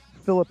past, like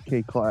Philip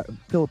J.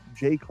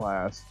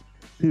 Class,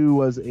 who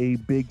was a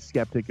big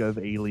skeptic of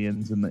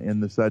aliens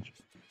and the such,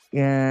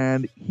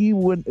 and he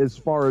went as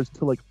far as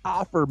to like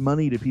offer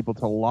money to people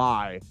to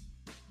lie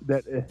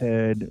that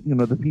had,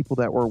 the people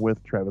that were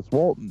with Travis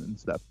Walton and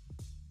stuff,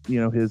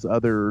 his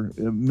other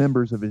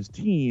members of his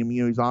team,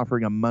 he's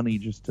offering them money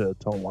just to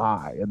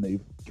lie, and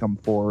they've come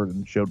forward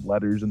and showed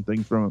letters and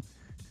things from him.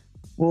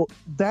 Well,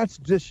 that's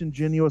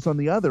disingenuous on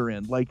the other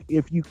end. Like,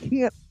 if you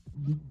can't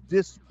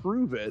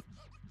disprove it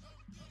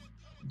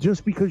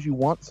just because you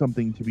want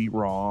something to be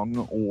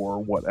wrong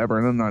or whatever,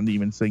 and I'm not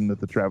even saying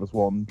that Travis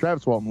Walton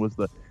was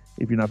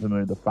if you're not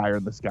familiar, the Fire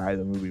in the Sky,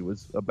 the movie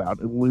was about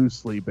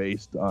loosely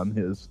based on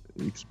his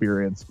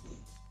experience.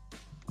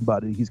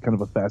 but he's kind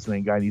of a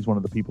fascinating guy, and he's one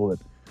of the people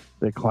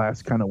that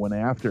class kind of went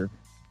after.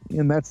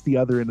 And that's the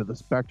other end of the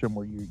spectrum,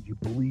 where you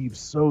believe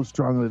so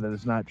strongly that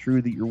it's not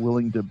true that you're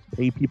willing to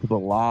pay people to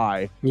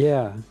lie.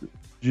 Yeah.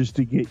 Just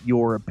to get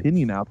your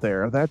opinion out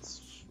there.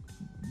 That's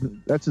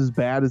as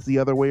bad as the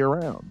other way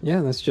around.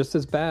 Yeah, that's just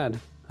as bad.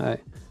 I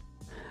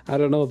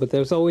don't know, but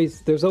there's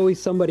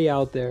always somebody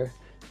out there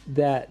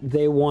that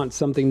they want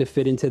something to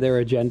fit into their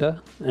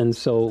agenda, and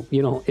so,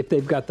 you know, if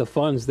they've got the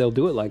funds, they'll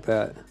do it like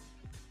that.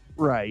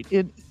 Right.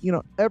 And, you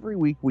know, every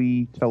week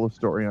we tell a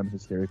story on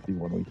Hysteria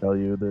 51. We tell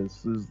you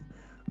this is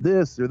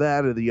this or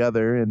that or the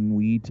other, and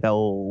we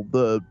tell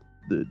the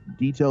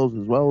details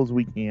as well as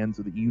we can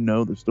so that you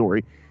know the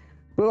story.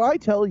 But I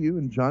tell you,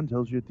 and John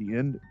tells you at the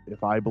end,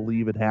 if I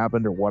believe it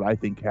happened or what I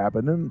think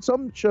happened. And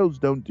some shows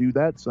don't do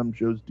that. Some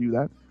shows do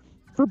that.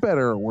 For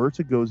better or worse,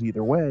 it goes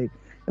either way.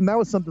 And that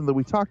was something that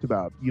we talked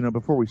about, you know,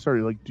 before we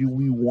started. Like, do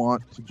we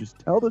want to just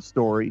tell the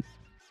story,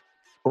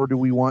 or do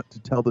we want to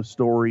tell the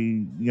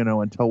story, you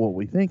know, and tell what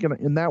we think?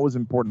 And that was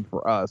important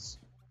for us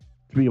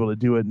to be able to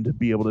do it, and to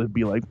be able to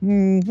be like,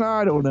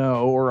 I don't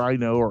know, or I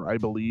know, or I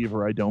believe,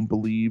 or I don't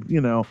believe,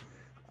 you know.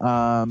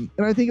 And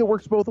I think it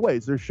works both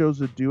ways. There's shows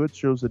that do it,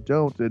 shows that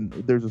don't, and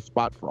there's a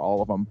spot for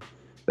all of them.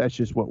 That's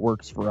just what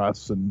works for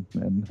us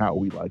and how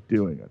we like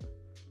doing it.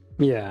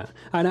 Yeah.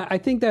 And I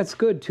think that's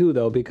good too,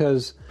 though,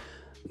 because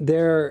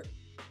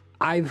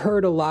I've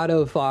heard a lot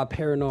of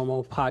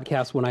paranormal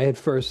podcasts when I had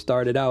first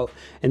started out,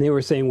 and they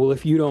were saying, well,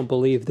 if you don't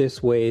believe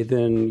this way,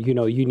 then, you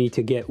know, you need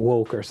to get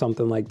woke or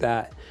something like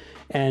that.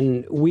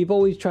 And we've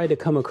always tried to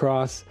come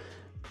across,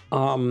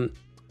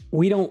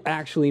 we don't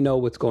actually know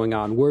what's going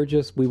on.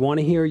 We want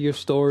to hear your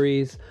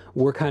stories.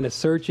 We're kind of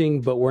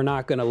searching, but we're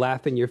not going to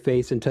laugh in your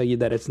face and tell you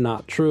that it's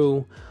not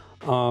true.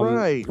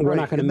 We're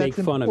not going to make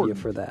fun of you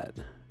for that.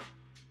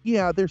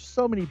 Yeah, there's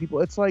so many people.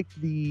 It's like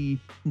the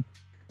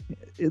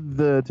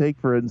take,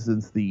 for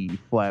instance, the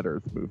flat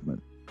earth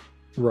movement.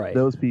 Right.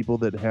 Those people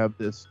that have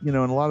this, you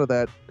know, and a lot of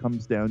that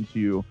comes down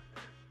to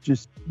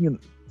just, you know,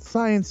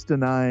 science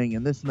denying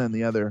and this and then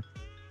the other.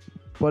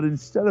 But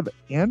instead of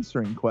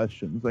answering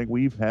questions, like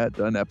we've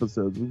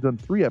done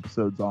 3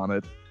 episodes on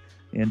it,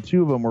 and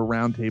 2 of them were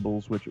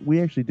roundtables, which we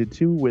actually did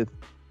 2 with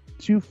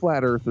 2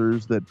 flat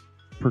earthers that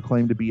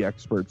proclaim to be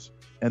experts,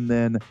 and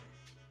then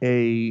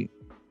a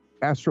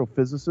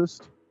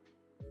astrophysicist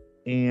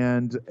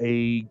and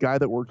a guy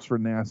that works for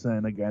NASA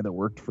and a guy that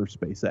worked for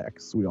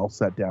SpaceX. We all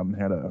sat down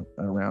and had a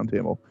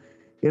roundtable.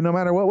 And no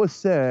matter what was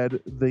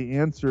said, the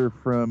answer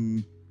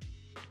from,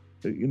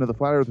 you know, the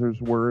flat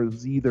earthers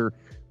was either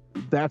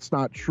that's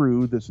not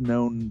true, this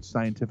known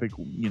scientific,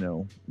 you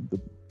know, the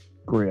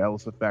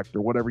Coriolis effect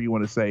or whatever you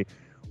want to say,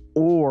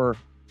 or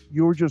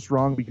you're just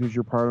wrong because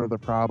you're part of the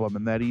problem,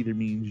 and that either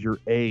means you're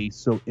A,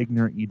 so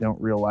ignorant you don't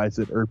realize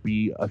it, or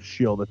B, a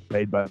shill that's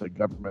paid by the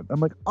government. I'm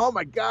like, oh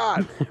my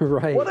God,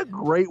 right. What a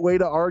great way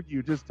to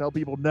argue. Just tell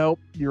people, nope,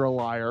 you're a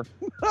liar.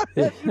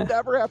 You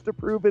never have to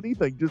prove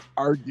anything. Just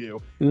argue.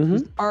 Mm-hmm.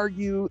 Just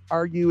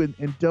argue,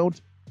 and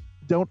don't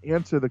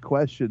answer the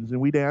questions. And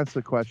we'd ask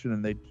the question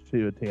and they'd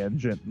do a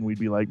tangent, and we'd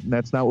be like,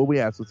 that's not what we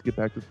asked. Let's get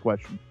back to the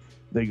question.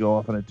 They go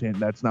off on a tangent.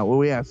 That's not what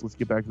we asked. Let's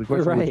get back to the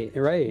question.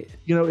 Right.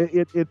 You know,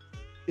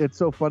 it's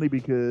so funny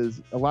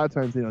because a lot of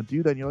times they don't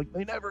do that. And you're like,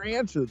 they never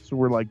answered. So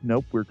we're like,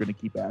 nope, we're going to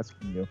keep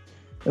asking you.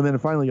 And then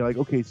finally you're like,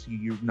 okay, so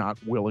you're not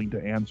willing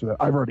to answer that.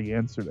 I've already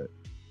answered it.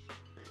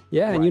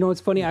 Yeah, right. And you know,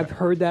 it's funny. I've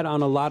heard that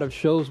on a lot of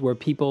shows where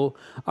people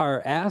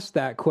are asked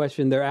that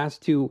question. They're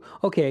asked to,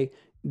 okay,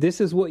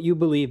 this is what you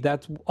believe.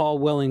 That's all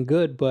well and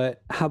good,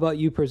 but how about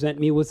you present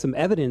me with some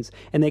evidence?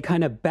 And they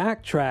kind of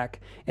backtrack,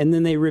 and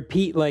then they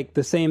repeat like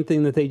the same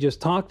thing that they just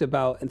talked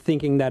about, and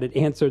thinking that it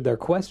answered their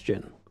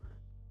question.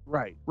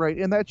 Right.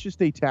 And that's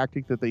just a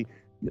tactic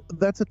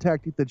that's a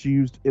tactic that's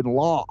used in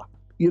law,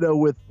 you know,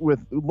 with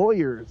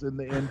lawyers and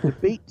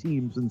debate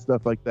teams and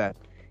stuff like that.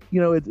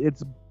 You know,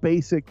 it's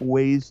basic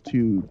ways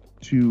to,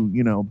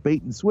 you know,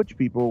 bait and switch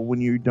people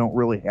when you don't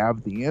really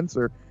have the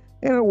answer.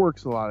 And it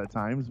works a lot of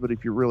times, but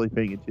if you're really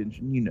paying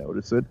attention, you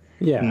notice it.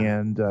 Yeah.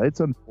 And it's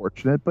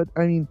unfortunate, but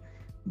I mean,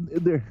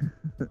 the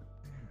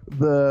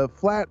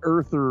flat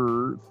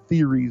earther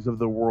theories of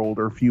the world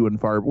are few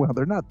and far. Well,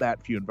 they're not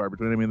that few and far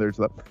between. I mean, there's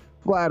the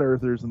flat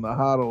earthers and the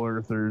huddle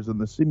earthers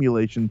and the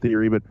simulation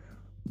theory, but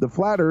the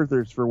flat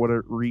earthers, for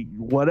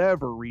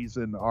whatever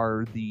reason,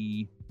 are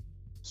the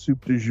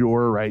soup du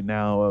jour right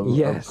now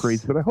of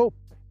crazy. But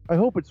I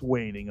hope it's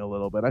waning a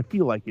little bit. I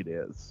feel like it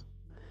is.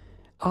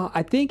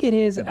 I think it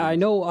is. I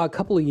know a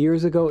couple of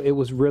years ago it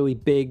was really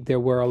big. There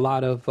were a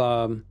lot of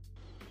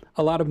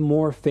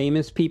more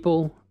famous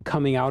people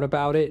coming out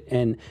about it,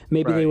 and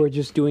maybe they were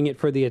just doing it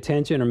for the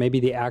attention, or maybe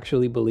they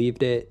actually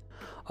believed it.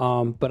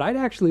 But I'd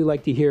actually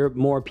like to hear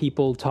more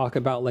people talk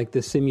about like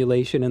the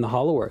simulation and the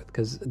Hollow Earth,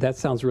 because that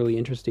sounds really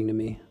interesting to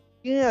me.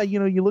 Yeah, you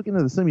know, you look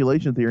into the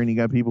simulation theory and you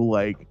got people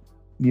like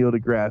Neil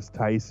deGrasse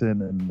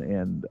Tyson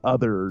and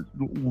other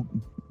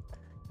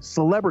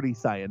celebrity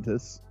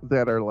scientists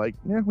that are like,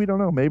 yeah, we don't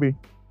know, maybe.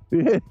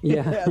 Yeah,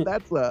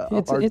 that's a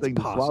hard thing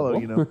to swallow,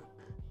 you know.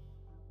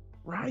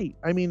 Right.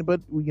 I mean, but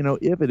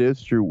if it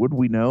is true, would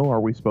we know? Are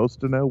we supposed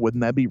to know?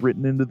 Wouldn't that be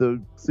written into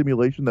the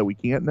simulation that we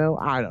can't know?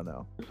 I don't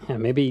know. Yeah,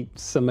 maybe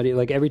somebody,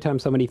 like every time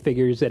somebody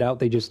figures it out,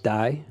 they just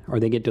die or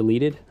they get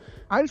deleted.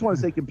 I just want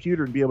to say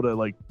computer and be able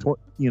to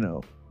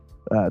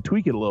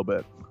tweak it a little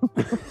bit.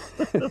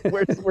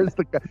 where's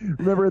the guy?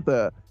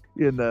 Remember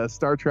in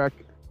Star Trek: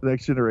 The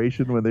Next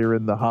Generation when they were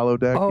in the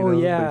holodeck? Oh,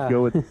 yeah.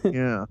 Go with,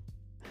 yeah.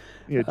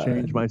 Yeah,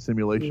 change my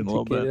simulation a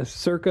little bit.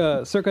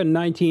 Circa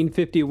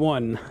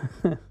 1951.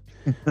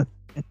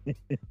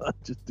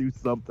 Just do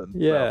something.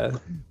 Yeah.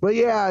 So. But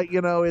yeah,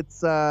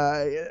 it's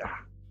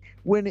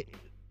when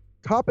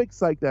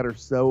topics like that are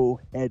so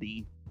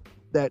heady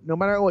that no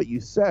matter what you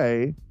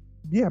say,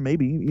 yeah,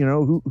 maybe,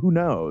 who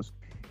knows?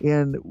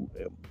 And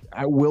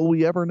will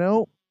we ever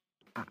know?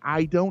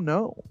 I don't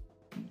know.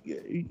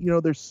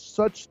 There's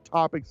such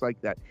topics like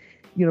that.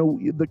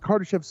 The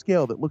Kardashev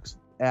scale that looks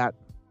at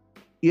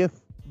if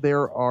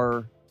there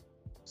are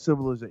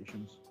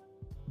civilizations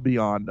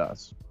beyond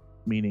us,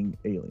 meaning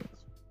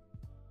aliens,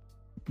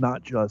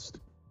 not just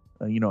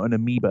an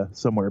amoeba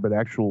somewhere, but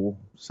actual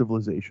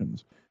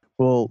civilizations.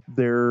 Well,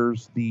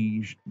 there's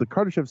the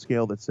Kardashev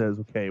scale that says,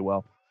 okay,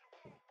 well,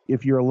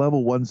 if you're a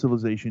level 1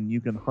 civilization,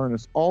 you can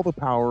harness all the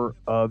power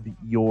of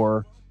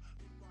your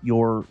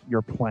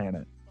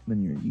planet.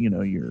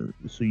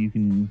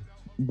 Then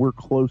we're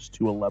close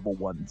to a level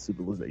 1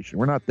 civilization.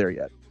 We're not there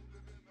yet.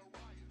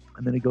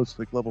 And then it goes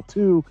to level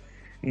 2,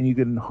 and you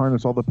can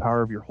harness all the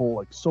power of your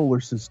whole solar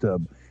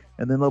system.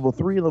 And then level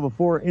 3, level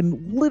 4,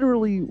 and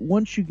literally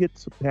once you get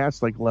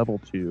past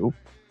level 2,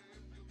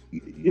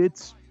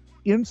 it's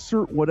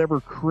insert whatever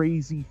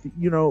crazy,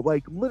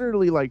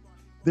 literally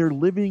they're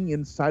living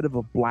inside of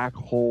a black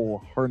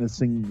hole,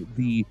 harnessing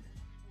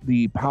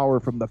the power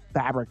from the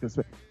fabric of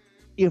space.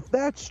 If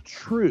that's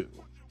true,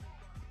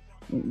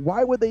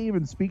 why would they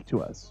even speak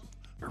to us?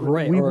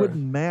 Right. We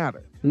wouldn't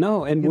matter.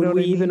 No, and would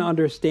we even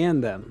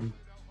understand them?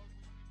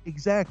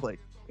 Exactly.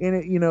 And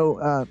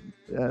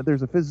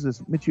there's a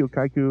physicist, Michio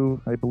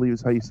Kaku, I believe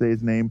is how you say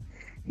his name.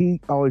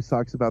 He always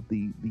talks about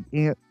the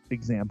ant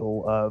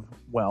example of,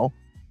 well,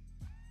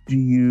 do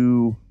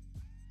you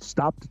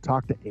stop to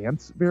talk to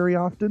ants very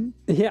often?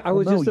 Yeah, I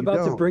was just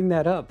about to bring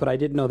that up, but I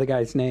didn't know the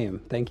guy's name.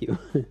 Thank you.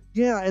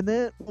 And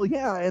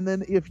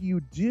then if you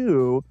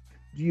do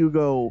you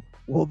go,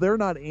 well, they're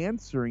not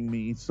answering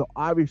me, so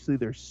obviously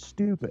they're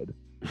stupid.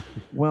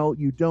 Well,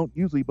 you don't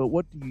usually, but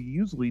what do you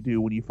usually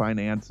do when you find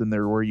ants in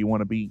there where you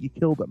want to be? You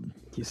kill them.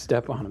 You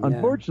step on them.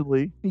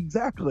 Unfortunately,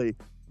 exactly.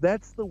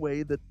 That's the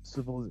way that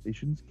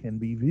civilizations can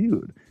be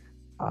viewed.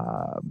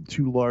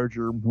 To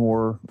larger,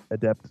 more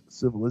adept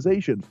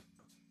civilizations.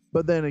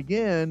 But then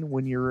again,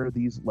 when you're at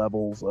these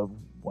levels of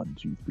 1,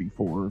 2, 3,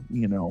 4,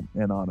 and on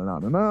and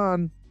on and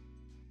on,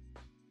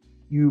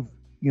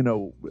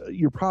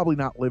 you're probably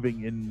not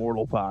living in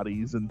mortal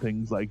bodies and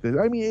things like this.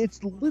 I mean,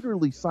 it's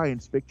literally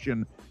science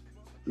fiction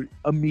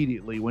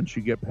immediately once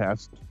you get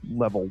past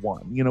level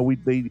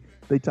 1.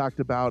 They talked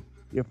about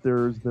if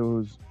there's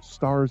those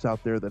stars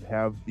out there that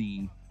have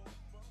the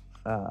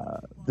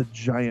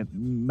giant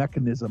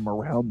mechanism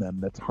around them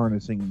that's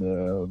harnessing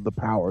the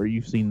power.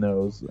 You've seen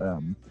those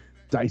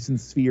Dyson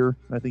sphere.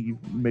 I think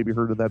you've maybe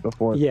heard of that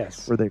before.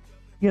 Yes. Where they,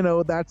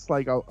 that's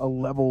a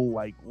level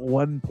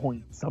 1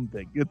 point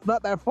something. It's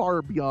not that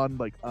far beyond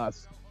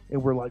us,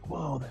 and we're like,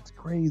 whoa, that's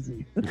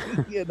crazy.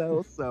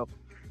 So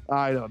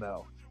I don't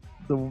know.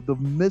 The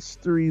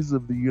mysteries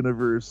of the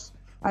universe,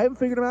 I haven't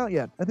figured them out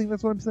yet. I think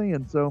that's what I'm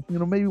saying. So,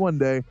 maybe one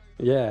day.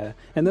 Yeah.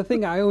 And the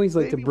thing I always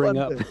like to bring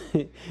up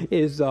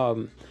is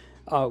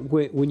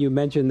when you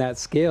mention that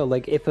scale,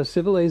 if a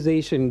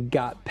civilization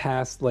got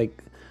past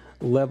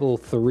level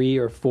 3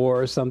 or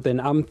 4 or something,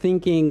 I'm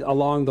thinking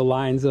along the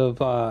lines of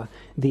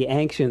the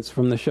Ancients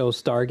from the show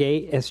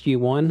Stargate,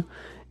 SG-1.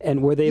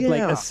 And where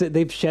they've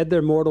they've shed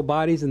their mortal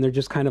bodies and they're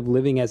just kind of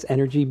living as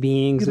energy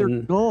beings. They're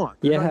and gone.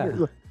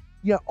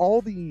 Yeah. All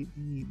the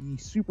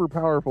super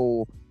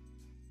powerful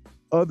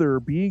other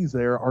beings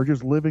there are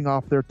just living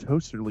off their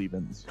toaster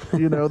leavings.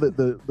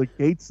 The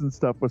gates and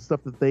stuff was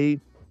stuff that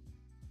they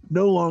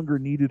no longer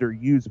needed or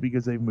used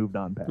because they've moved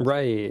on past.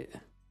 Right.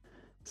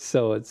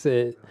 So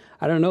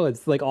I don't know.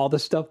 It's all the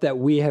stuff that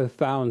we have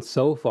found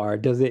so far.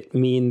 Does it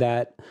mean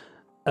that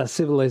a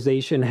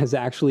civilization has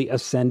actually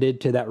ascended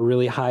to that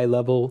really high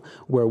level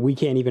where we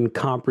can't even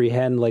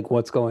comprehend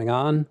what's going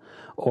on?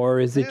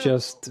 Or is it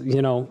just,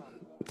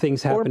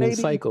 things happen in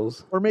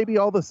cycles? Or maybe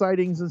all the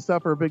sightings and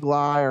stuff are a big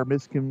lie or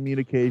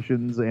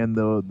miscommunications, and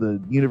the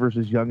universe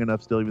is young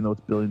enough still, even though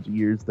it's billions of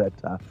years, that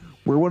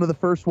we're one of the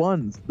first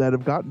ones that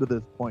have gotten to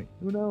this point.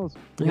 Who knows?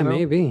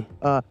 Maybe.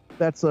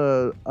 That's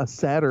a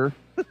sadder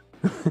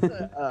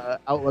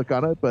outlook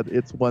on it, but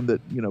it's one that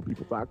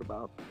people talk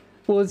about.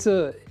 Well,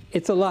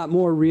 it's a lot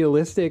more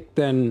realistic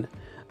than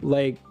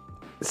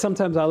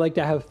sometimes I like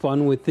to have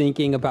fun with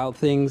thinking about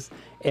things,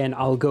 and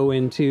I'll go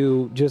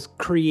into just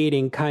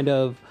creating kind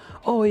of,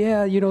 oh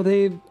yeah,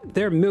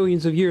 they're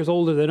millions of years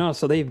older than us,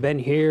 so they've been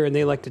here and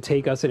they like to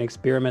take us and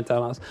experiment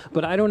on us.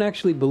 But I don't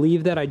actually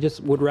believe that. I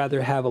just would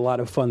rather have a lot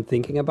of fun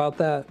thinking about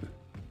that.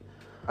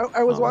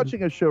 I was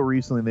watching a show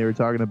recently, and they were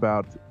talking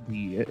about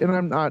and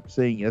I'm not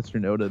saying yes or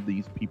no to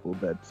these people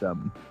that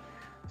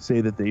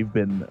say that they've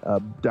been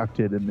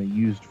abducted and they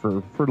used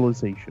for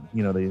fertilization,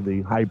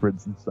 the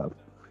hybrids and stuff.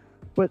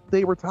 But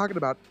they were talking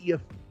about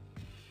if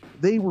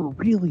they were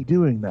really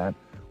doing that,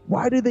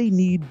 why do they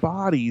need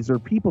bodies or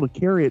people to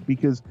carry it?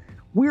 Because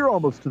we're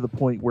almost to the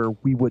point where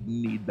we wouldn't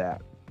need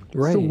that.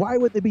 Right. So why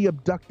would they be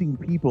abducting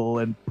people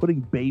and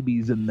putting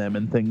babies in them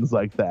and things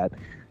like that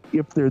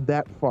if they're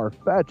that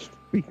far-fetched?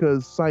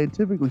 Because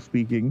scientifically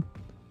speaking,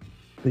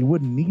 they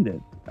wouldn't need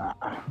it.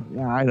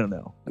 I don't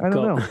know. I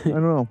don't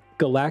know.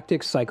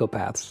 Galactic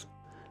psychopaths.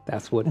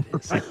 That's what it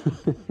is.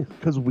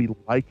 Because we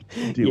like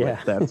to do it.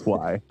 That's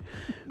why.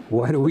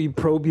 Why do we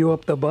probe you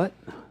up the butt?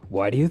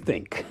 Why do you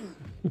think?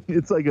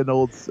 It's like an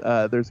old,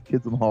 there's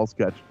Kids in the Hall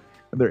sketch,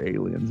 and they're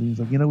aliens. And he's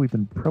like, we've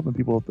been probing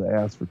people up the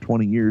ass for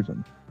 20 years,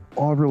 and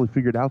all I've really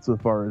figured out so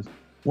far is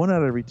 1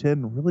 out of every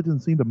 10 really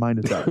doesn't seem to mind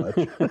it that much.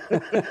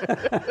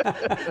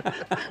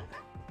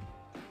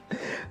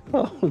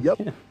 Yep.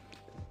 Man.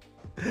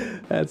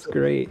 That's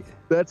great.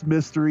 That's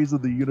mysteries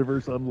of the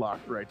universe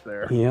unlocked right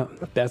there. Yeah,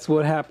 that's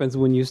what happens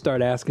when you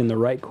start asking the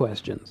right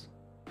questions.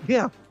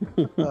 Yeah.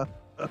 But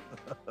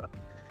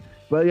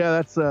yeah,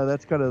 that's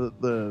kind of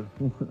the.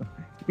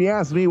 If you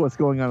ask me what's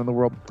going on in the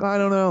world, I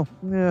don't know.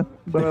 Yeah,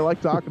 but I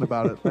like talking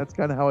about it. That's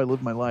kind of how I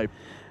live my life.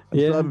 I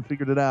still haven't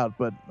figured it out,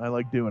 but I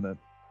like doing it.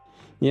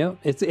 Yeah,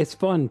 it's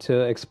fun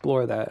to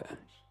explore that.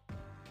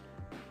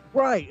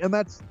 Right, and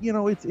that's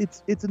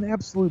it's an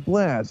absolute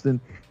blast.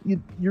 And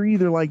you're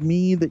either like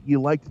me that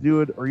you like to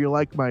do it, or you're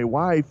like my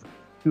wife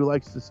who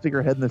likes to stick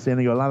her head in the sand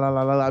and go la la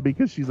la la la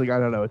because she's like, I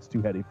don't know, it's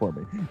too heady for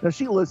me. Now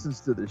she listens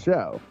to the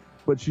show,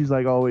 but she's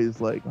like always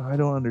like, I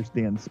don't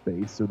understand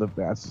space or the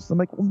vastness. I'm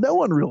like, well, no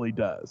one really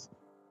does.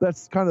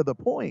 That's kind of the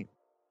point.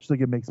 She's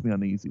like, it makes me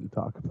uneasy to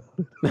talk about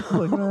it.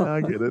 I'm like,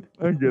 I get it.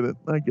 I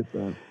get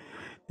that.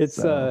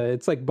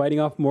 It's like biting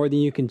off more than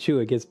you can chew.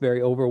 It gets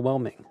very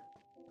overwhelming.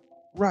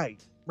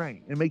 Right.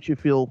 It makes you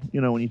feel,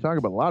 when you talk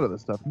about a lot of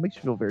this stuff, it makes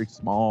you feel very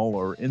small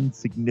or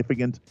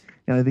insignificant.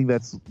 And I think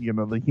that's,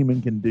 the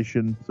human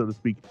condition, so to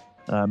speak,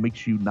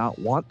 makes you not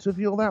want to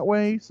feel that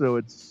way. So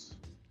it's,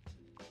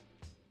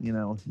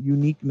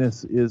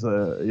 uniqueness is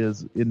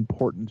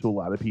important to a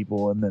lot of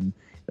people. And then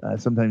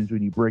sometimes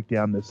when you break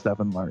down this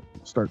stuff and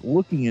start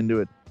looking into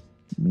it,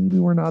 maybe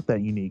we're not that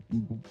unique.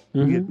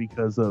 Be it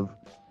because of,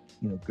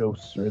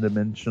 ghosts or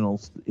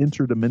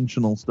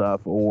interdimensional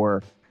stuff,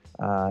 or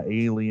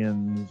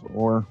aliens,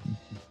 or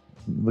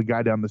the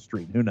guy down the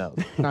street. Who knows?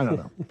 I don't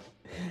know.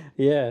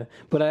 Yeah,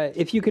 but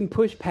if you can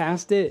push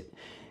past it,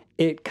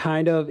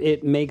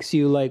 it makes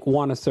you like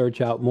want to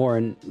search out more,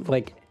 and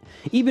like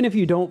even if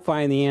you don't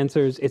find the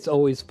answers, it's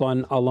always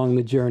fun along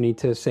the journey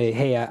to say,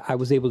 hey, I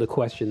was able to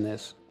question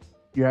this.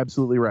 You're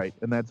absolutely right,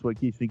 and that's what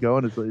keeps me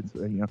going. It's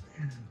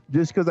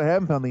just because I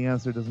haven't found the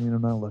answer doesn't mean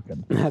I'm not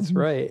looking. That's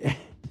right.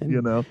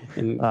 And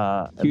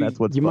that's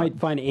what's you fun. might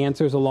find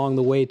answers along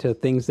the way to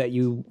things that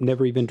you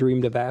never even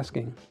dreamed of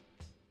asking.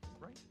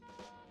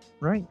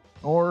 Right.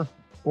 Or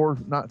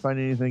not find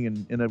anything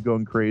and end up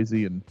going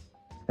crazy and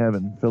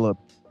having Philip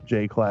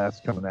J. class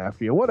coming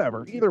after you.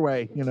 Whatever. Either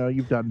way,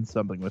 you've done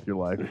something with your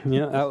life.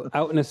 Yeah,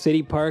 out in a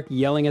city park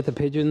yelling at the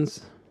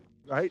pigeons.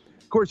 Right.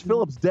 Of course,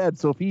 Philip's dead,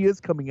 so if he is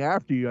coming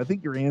after you, I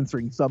think you're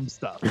answering some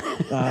stuff.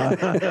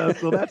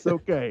 So that's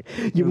okay.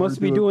 You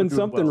must be doing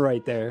something well.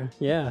 Right there.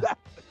 Yeah.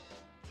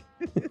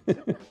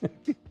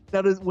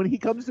 Now, when he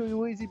comes to a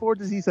Ouija board,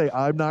 does he say,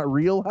 I'm not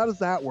real? How does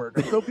that work?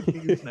 I'm so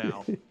confused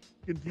now.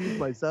 Confused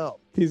myself.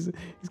 He's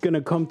going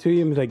to come to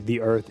you and be like, the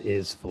earth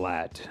is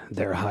flat.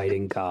 They're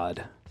hiding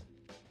God.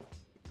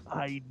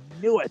 I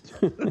knew it.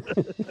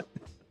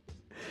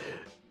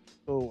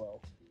 Oh, well.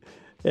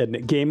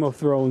 And Game of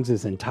Thrones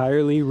is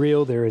entirely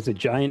real. There is a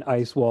giant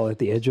ice wall at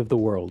the edge of the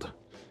world.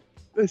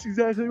 That's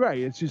exactly right.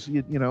 It's just,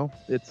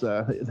 it's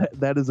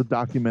that is a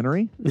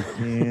documentary,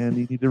 and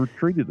you need to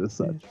treat it as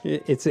such.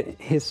 It's a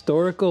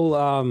historical,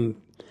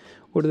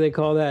 what do they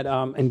call that?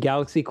 In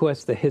Galaxy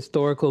Quest, the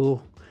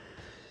historical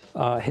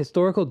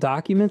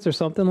documents or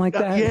something like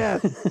that?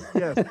 Yes.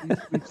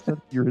 Please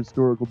send your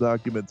historical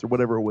documents or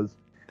whatever it was.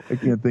 I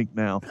can't think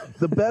now.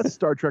 The best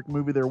Star Trek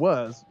movie there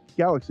was,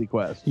 Galaxy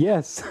Quest.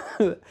 Yes,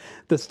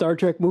 the Star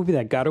Trek movie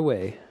that got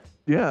away.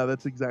 Yeah,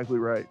 that's exactly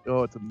right.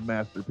 Oh, it's a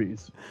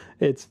masterpiece.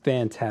 It's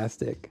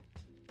fantastic.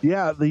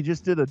 Yeah, they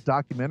just did a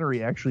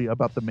documentary actually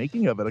about the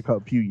making of it a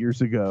few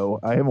years ago.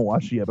 I haven't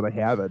watched it yet, but I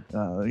have it.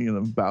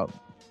 About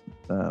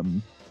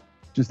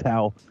just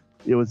how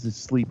it was a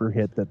sleeper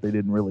hit that they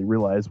didn't really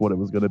realize what it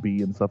was going to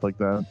be and stuff like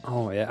that.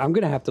 Oh yeah, I'm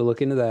gonna have to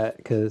look into that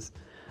because,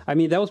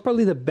 that was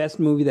probably the best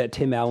movie that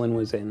Tim Allen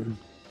was in.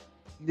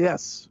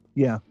 Yes.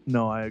 Yeah.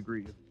 No, I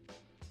agree.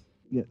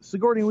 Yeah,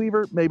 Sigourney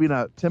Weaver, maybe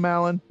not. Tim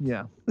Allen,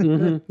 yeah.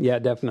 Yeah,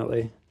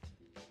 definitely.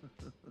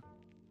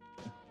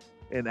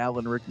 And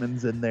Alan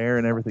Rickman's in there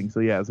and everything. So,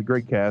 yeah, it's a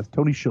great cast.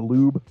 Tony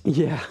Shalhoub.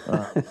 Yeah.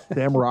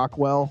 Sam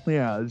Rockwell.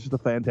 Yeah, it's just a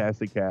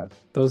fantastic cast.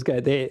 Those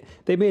guys, they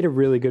made a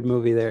really good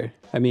movie there.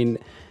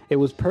 It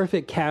was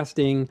perfect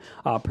casting,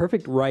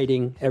 perfect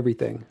writing,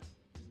 everything.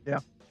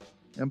 Yeah.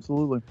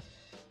 Absolutely.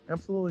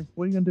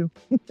 What are you gonna do?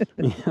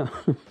 Yeah.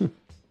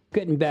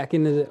 Getting back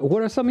into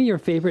what are some of your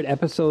favorite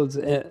episodes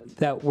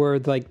that were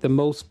like the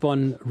most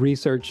fun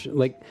research,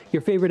 like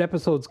your favorite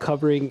episodes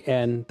covering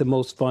and the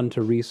most fun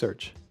to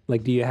research?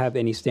 Like, do you have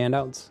any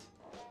standouts?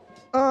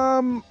 I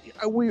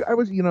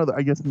was,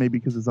 I guess maybe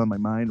because it's on my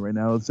mind right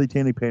now.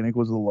 Satanic Panic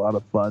was a lot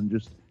of fun,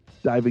 just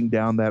diving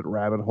down that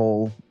rabbit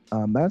hole.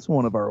 That's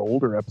one of our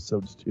older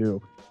episodes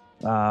too.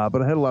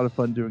 But I had a lot of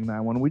fun doing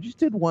that one. We just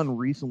did one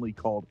recently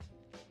called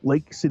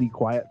Lake City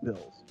Quiet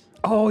Pills.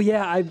 Oh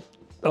yeah,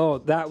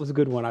 that was a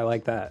good one. I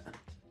like that.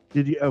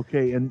 Did you?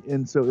 Okay,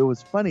 and so it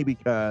was funny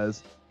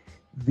because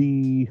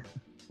the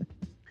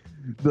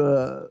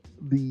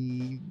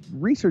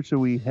research that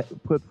we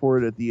put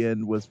forward at the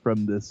end was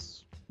from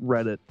this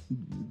Reddit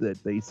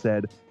that they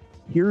said,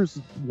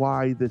 here's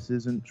why this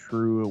isn't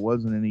true, it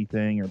wasn't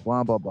anything, or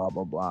blah blah blah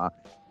blah blah,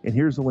 and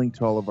here's a link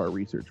to all of our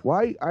research.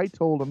 Why I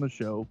told on the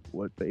show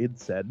what they had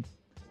said,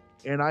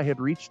 and I had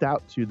reached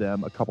out to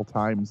them a couple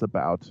times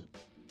about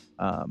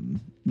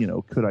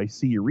could I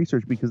see your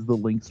research, because the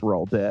links were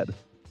all dead.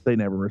 They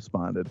never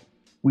responded.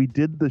 We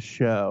did the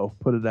show,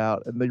 put it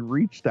out, and they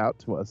reached out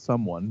to us,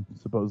 someone,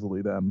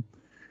 supposedly them,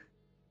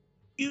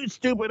 you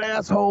stupid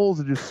assholes,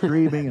 and just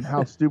screaming and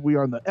how stupid we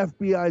are, and the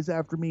FBI's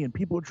after me, and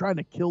people are trying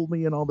to kill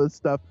me and all this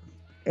stuff.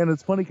 And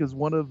it's funny because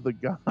one of the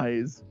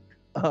guys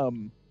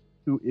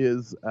who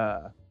is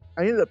I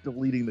ended up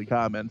deleting the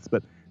comments,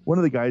 but one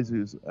of the guys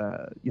who's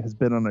has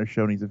been on our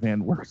show and he's a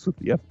fan, works with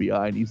the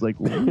FBI, and he's like,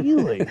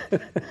 really?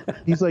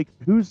 He's like,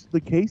 who's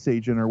the case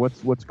agent, or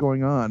what's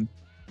going on?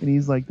 And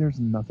he's like, there's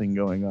nothing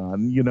going on,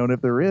 and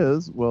if there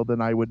is, well, then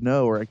I would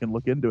know, or I can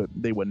look into it.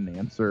 They wouldn't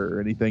answer or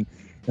anything.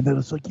 And then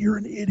it's like, you're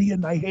an idiot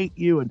and I hate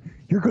you and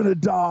you're going to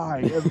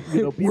die.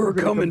 And, we're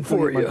coming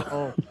for you. Like,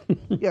 oh.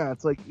 Yeah,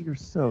 it's like, you're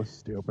so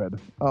stupid.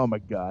 Oh, my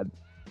God.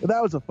 But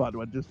that was a fun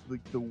one, just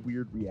the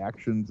weird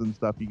reactions and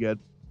stuff you get.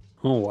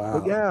 Oh, wow.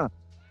 But yeah,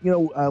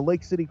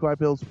 Lake City Quiet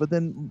Pills. But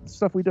then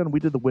stuff we did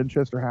the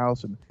Winchester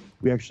House, and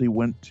we actually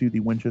went to the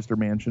Winchester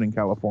Mansion in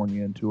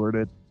California and toured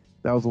it.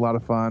 That was a lot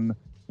of fun.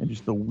 And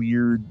just the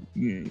weird,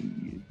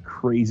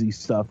 crazy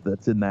stuff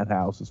that's in that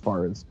house as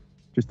far as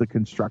just the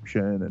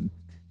construction. And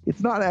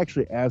it's not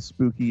actually as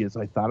spooky as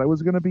I thought it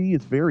was going to be.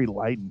 It's very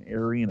light and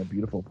airy and a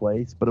beautiful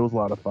place, but it was a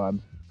lot of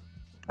fun.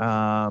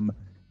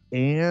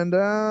 And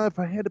if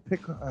I had to pick,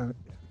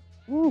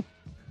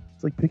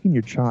 it's like picking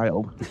your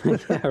child.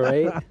 Yeah,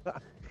 right?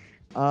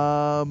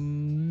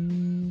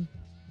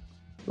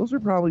 Those are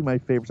probably my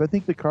favorites. I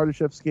think the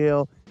Kardashev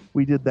scale,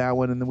 we did that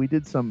one, and then we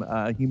did some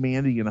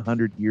Humanity in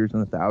 100 Years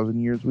and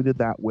 1,000 Years. We did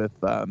that with,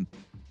 it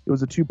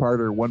was a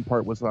two-parter. One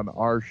part was on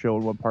our show,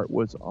 and one part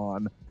was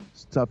on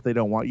stuff they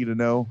don't want you to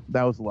know.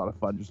 That was a lot of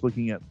fun, just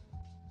looking at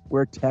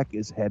where tech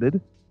is headed.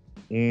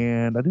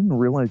 And I didn't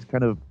realize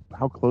kind of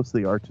how close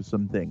they are to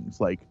some things,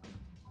 like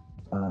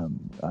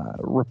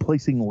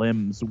replacing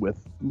limbs with,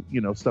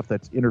 stuff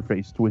that's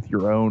interfaced with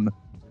your own,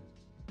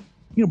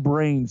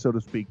 brain, so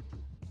to speak.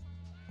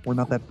 We're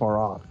not that far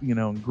off,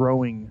 and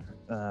growing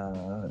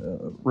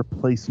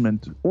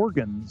replacement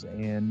organs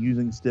and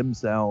using stem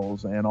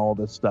cells and all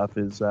this stuff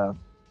is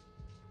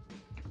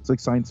it's like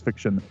science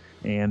fiction,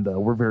 and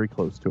we're very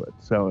close to it.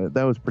 So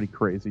that was pretty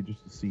crazy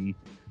just to see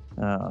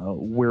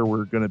where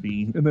we're going to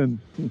be. And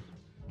then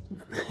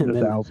And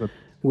then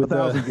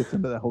 1,000 gets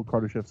into that whole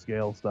Kardashev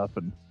scale stuff,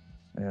 and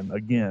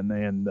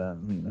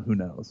who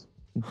knows?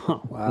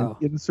 Oh, wow.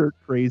 Insert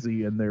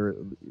crazy in there,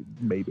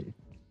 maybe.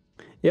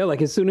 Yeah,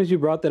 like as soon as you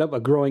brought that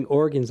up, growing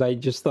organs, I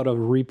just thought of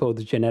Repo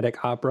the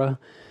Genetic Opera.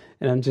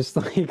 And I'm just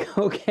like,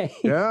 okay.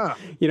 Yeah.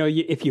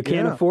 If you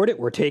can't afford it,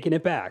 we're taking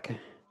it back.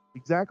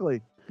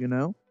 Exactly.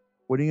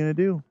 What are you going to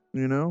do?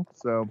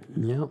 So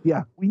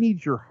yeah, we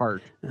need your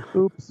heart.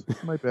 Oops,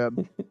 my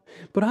bad.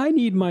 But I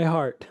need my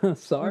heart.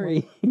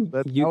 Sorry.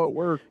 That's how it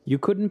works. You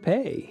couldn't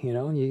pay,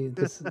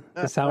 this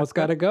is how it's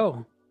got to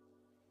go.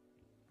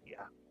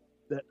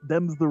 Yeah.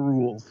 Them's the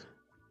rules.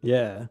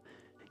 Yeah.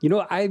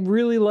 I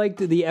really liked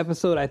the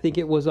episode. I think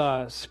it was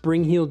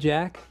Spring Heel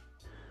Jack.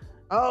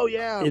 Oh,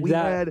 yeah.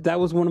 That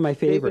was one of my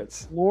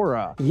favorites. David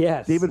Flora.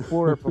 Yes. David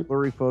Flora from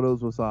Blurry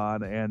Photos was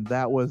on, and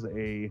that was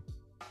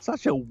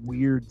such a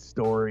weird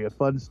story, a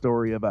fun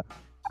story of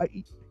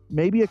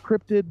maybe a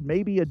cryptid,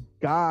 maybe a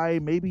guy,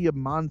 maybe a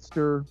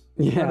monster.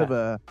 Yeah. Kind of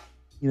a,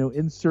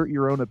 insert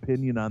your own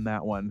opinion on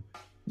that one.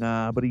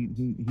 But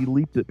he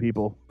leaped at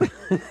people.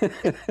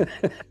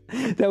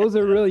 That was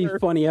a really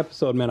funny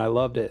episode, man. I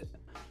loved it.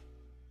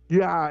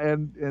 Yeah,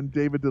 and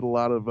David did a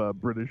lot of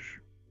British.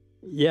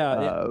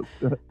 Yeah,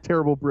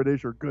 terrible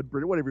British or good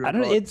British, whatever you I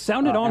don't know. It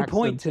sounded on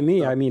point to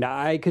me. I mean,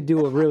 I could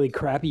do a really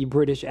crappy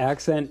British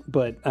accent,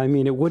 but I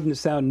mean, it wouldn't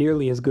sound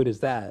nearly as good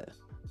as that.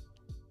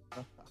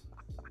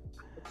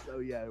 So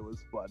yeah, it was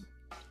fun.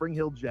 Spring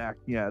Heel Jack.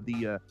 Yeah,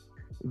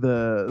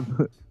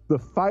 the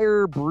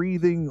fire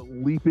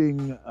breathing,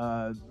 leaping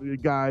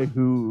guy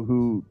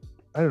who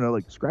I don't know,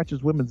 like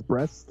scratches women's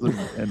breasts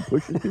and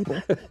pushes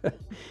people.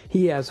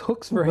 He has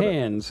hooks for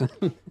hands.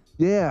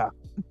 Yeah.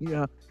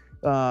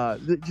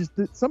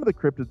 Some of the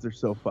cryptids are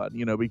so fun,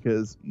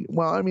 because,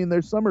 well, I mean,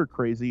 there's some are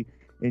crazy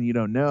and you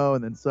don't know,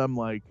 and then some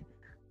like,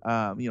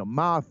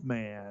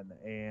 Mothman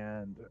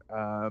and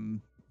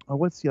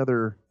what's the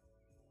other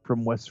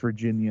from West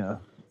Virginia?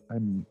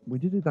 We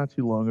did it not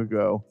too long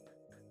ago.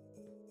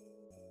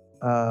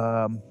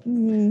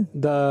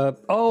 The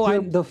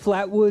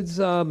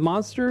Flatwoods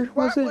monster,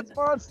 was it? Flatwoods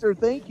monster.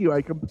 Thank you.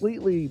 I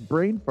completely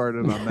brain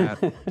farted on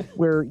that.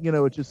 Where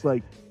it's just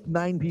like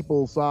 9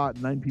 people saw it,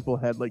 9 people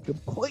had like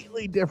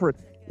completely different.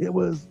 It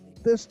was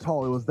this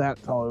tall, it was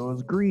that tall, it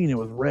was green, it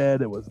was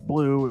red, it was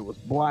blue, it was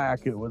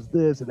black, it was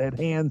this, it had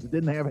hands, it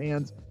didn't have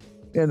hands,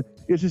 and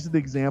it's just an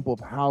example of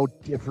how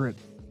different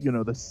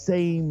the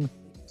same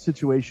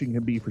situation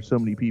can be for so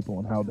many people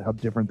and how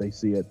different they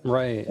see it.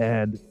 Right.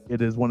 And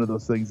it is one of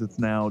those things that's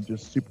now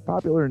just super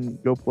popular,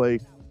 and go play,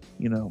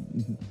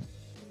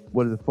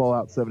 what is it,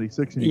 Fallout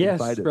 76, and you can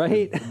find it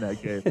right. in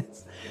that game.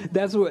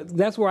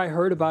 That's where I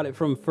heard about it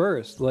from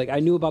first. Like, I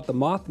knew about the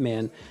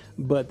Mothman,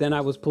 but then I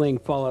was playing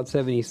Fallout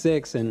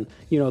 76, and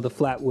the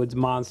Flatwoods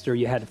monster,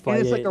 you had to fight it.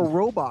 And it's like a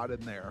robot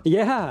in there.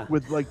 Yeah.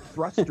 With like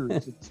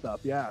thrusters and stuff.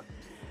 Yeah.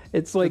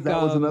 It's like that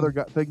was another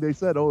thing they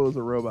said. Oh, it was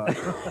a robot.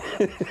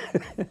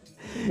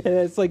 And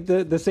it's like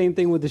the same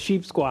thing with the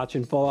Sheep Squatch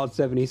in Fallout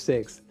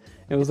 76.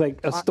 It was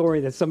like a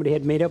story that somebody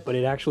had made up, but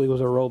it actually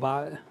was a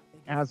robot.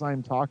 As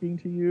I'm talking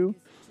to you,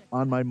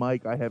 on my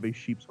mic, I have a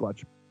Sheep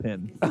Squatch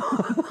pin.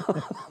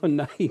 Oh,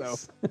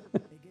 nice.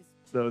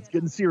 So it's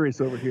getting serious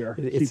over here.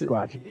 Sheep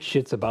Squatch.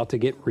 Shit's about to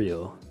get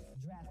real.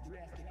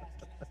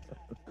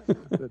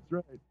 That's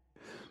right.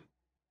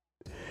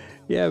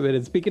 Yeah,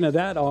 but speaking of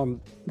that,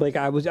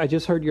 I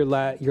just heard your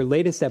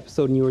latest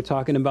episode, and you were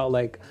talking about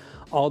like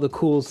all the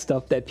cool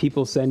stuff that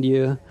people send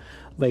you.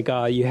 Like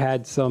you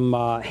had some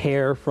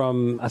hair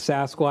from a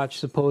Sasquatch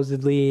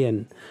supposedly,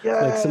 and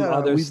like some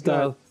other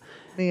stuff.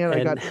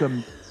 I got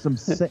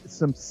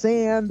some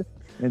sand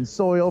and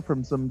soil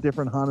from some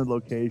different haunted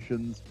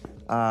locations.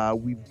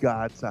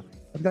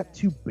 I've got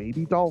 2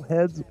 baby doll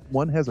heads.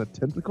 One has a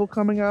tentacle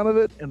coming out of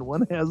it, and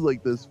one has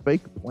like this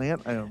fake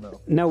plant. I don't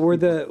know. Now, were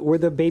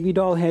the baby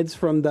doll heads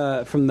from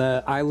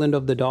the Island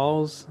of the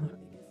Dolls?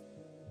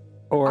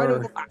 Or I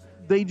don't know.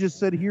 They just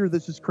said, "Here,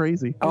 this is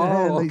crazy."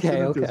 Oh, and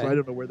they okay. So I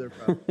don't know where they're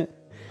from.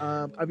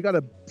 I've got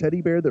a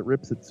teddy bear that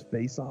rips its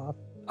face off.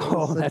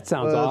 Oh, that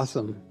sounds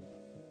awesome.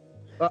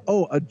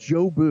 A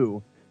Joe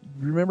Boo.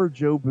 Remember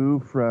Joe Boo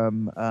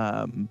from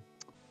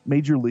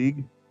Major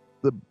League?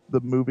 The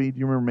movie. Do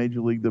you remember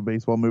Major League, the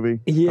baseball movie?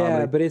 Yeah,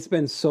 comedy? but it's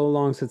been so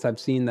long since I've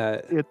seen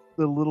that. It's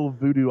the little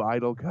voodoo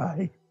idol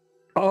guy.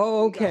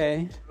 Oh,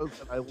 okay.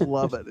 I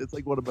love it. It's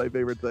like one of my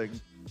favorite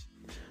things.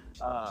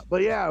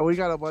 But yeah, we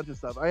got a bunch of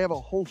stuff. I have a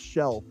whole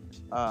shelf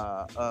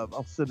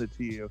I'll send it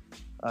to you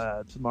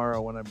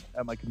tomorrow when I'm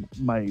at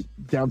my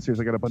downstairs.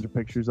 I got a bunch of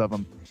pictures of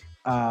them.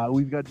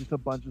 We've got just a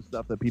bunch of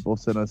stuff that people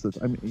sent us.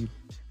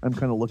 I'm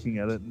kind of looking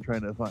at it and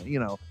trying to find,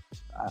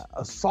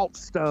 a salt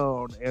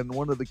stone and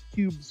one of the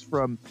cubes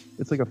from,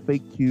 it's like a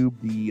fake cube,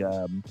 the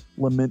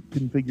lament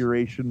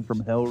configuration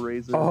from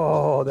Hellraiser.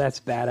 Oh,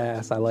 that's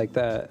badass. I like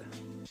that.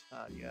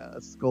 Yeah,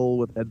 a skull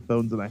with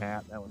headphones and a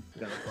hat. That one's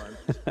kind of fun.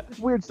 It's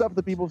weird stuff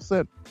that people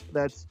sent.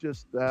 That's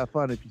just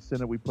fun. If you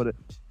send it, we put it.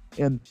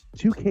 And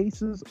 2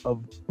 cases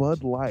of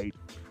Bud Light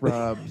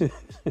from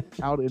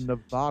out in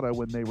Nevada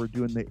when they were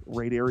doing the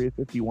Raid Area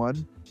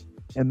 51.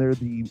 And they're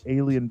the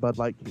alien Bud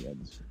Light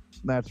cans.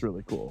 That's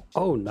really cool.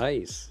 Oh,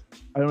 nice.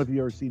 I don't know if you've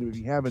ever seen it. If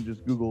you haven't,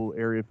 just Google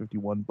Area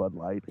 51 Bud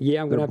Light.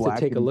 Yeah, I'm going to have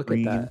to take a look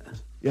at that.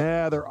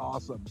 Yeah, they're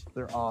awesome.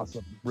 They're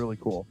awesome. Really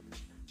cool.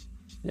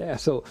 Yeah,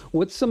 so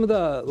what's some of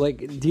the,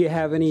 do you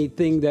have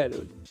anything that,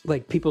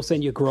 people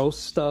send you gross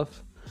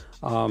stuff?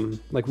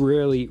 Like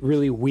really,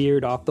 really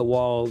weird, off the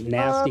wall,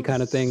 nasty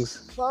kind of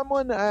things?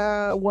 Someone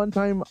one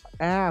time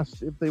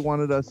asked if they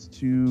wanted us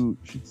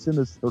she'd send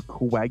us her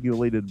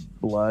coagulated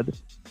blood.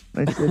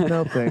 And I said,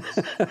 no, thanks.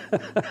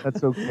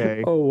 That's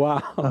okay. Oh,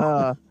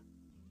 wow.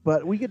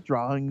 But we get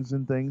drawings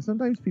and things.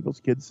 Sometimes people's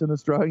kids send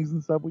us drawings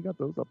and stuff. We got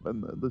those up in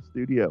the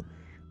studio.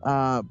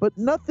 But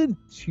nothing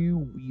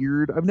too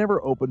weird. I've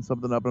never opened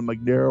something up and I'm like,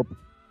 nope.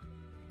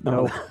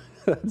 No. Oh,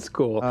 that's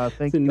cool.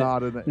 Thank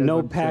God.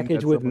 No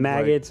package with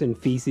maggots and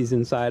feces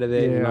inside of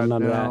it. Yeah,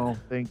 none of that.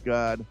 Thank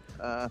God.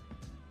 I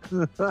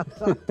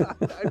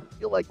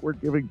feel like we're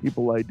giving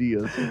people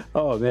ideas.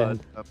 Oh,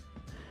 man.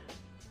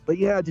 But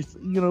yeah, just,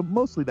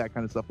 mostly that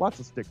kind of stuff. Lots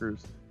of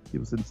stickers.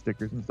 People send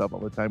stickers and stuff all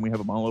the time. We have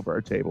them all over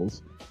our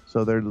tables.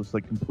 So they're just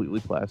completely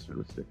plastered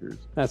with stickers.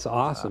 That's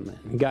awesome, man.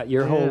 You got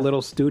your whole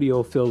little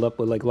studio filled up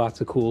with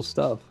lots of cool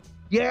stuff.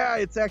 Yeah,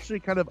 it's actually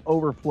kind of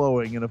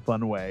overflowing in a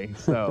fun way.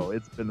 So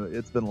it's been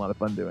a lot of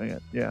fun doing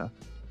it. Yeah.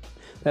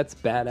 That's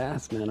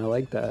badass, man. I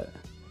like that.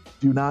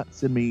 Do not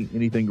send me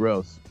anything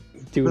gross.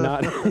 Do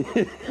not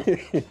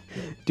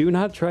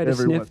try to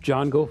sniff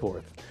John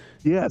Goforth.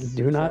 Yes.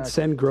 Do not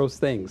send gross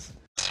things.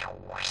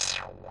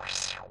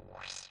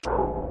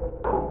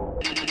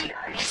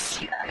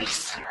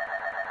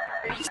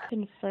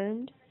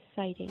 Confirmed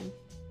sighting.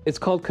 It's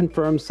called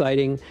Confirmed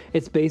Sighting.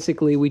 It's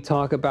basically, we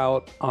talk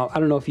about, I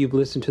don't know if you've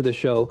listened to the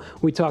show,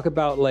 we talk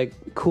about like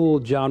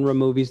cool genre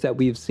movies that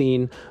we've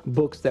seen,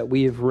 books that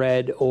we've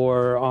read,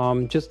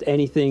 or just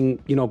anything,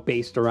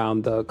 based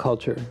around the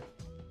culture.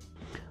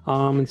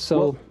 And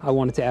so I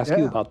wanted to ask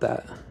you about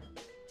that.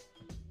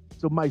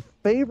 So my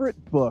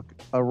favorite book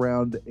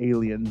around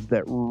aliens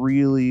that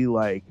really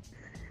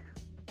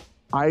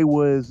I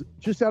was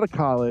just out of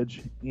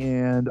college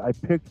and I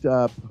picked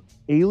up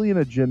Alien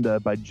Agenda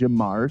by Jim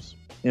Marrs,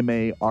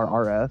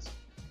 Marrs.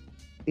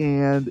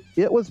 And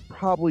it was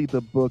probably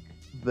the book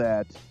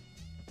that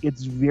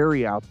it's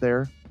very out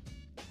there,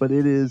 but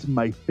it is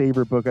my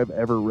favorite book I've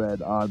ever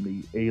read on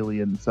the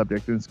alien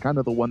subject. And it's kind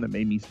of the one that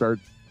made me start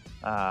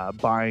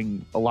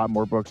buying a lot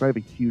more books. I have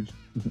a huge,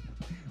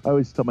 I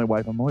always tell my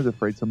wife, I'm always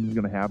afraid something's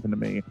going to happen to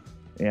me.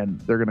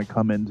 And they're going to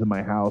come into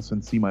my house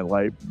and see my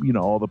life,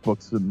 all the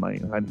books in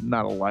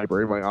not a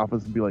library, my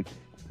office, and be like,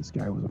 this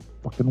guy was a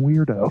fucking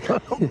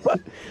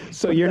weirdo.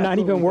 So you're not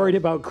even worried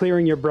about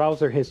clearing your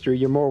browser history.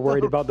 You're more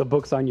worried about the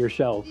books on your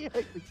shelf. Yeah,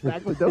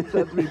 exactly. Don't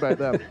judge me by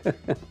them.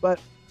 But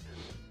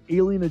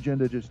Alien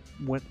Agenda just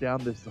went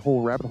down this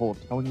whole rabbit hole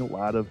of telling a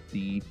lot of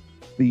the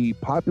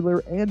popular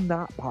and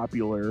not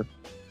popular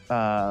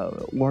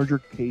larger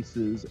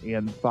cases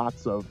and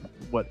thoughts of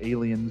what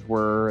aliens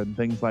were and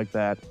things like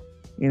that.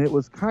 And it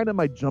was kind of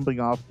my jumping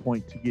off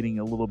point to getting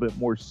a little bit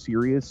more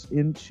serious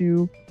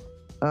into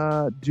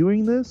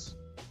doing this.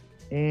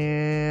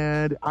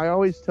 And I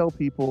always tell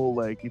people,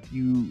 like, if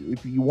you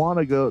want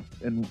to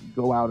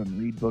go out and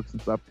read books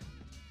and stuff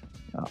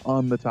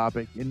on the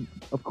topic, and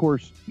of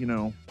course,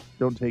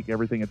 don't take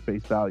everything at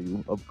face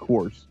value, of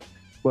course,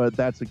 but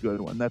that's a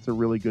good one. That's a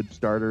really good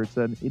starter. It's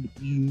an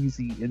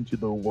easy into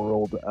the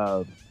world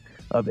of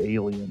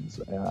aliens.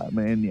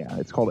 And yeah,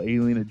 it's called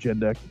Alien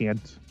Agenda.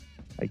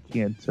 I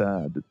can't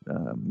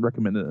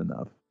recommend it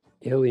enough.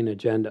 Alien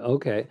Agenda.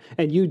 Okay.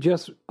 And you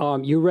just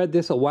you read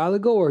this a while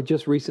ago or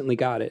just recently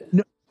got it?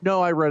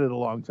 No, I read it a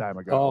long time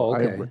ago. Oh,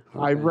 okay.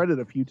 I read it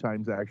a few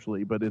times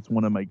actually, but it's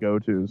one of my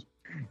go-tos.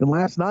 And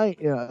last night,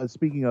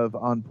 speaking of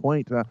on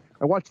point,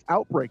 I watched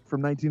Outbreak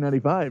from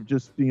 1995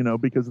 just,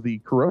 because of the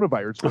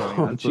coronavirus going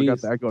on. So I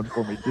got that going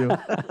for me too.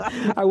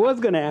 I was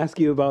going to ask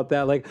you about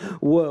that. Like,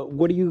 how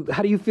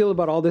do you feel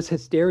about all this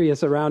hysteria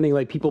surrounding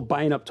like people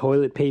buying up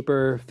toilet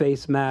paper,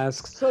 face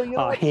masks,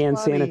 hand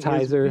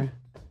sanitizer?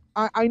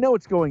 I know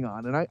what's going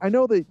on. And I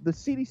know that the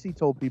CDC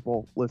told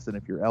people, listen,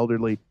 if you're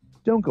elderly,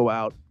 don't go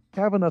out.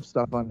 Have enough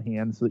stuff on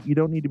hand so that you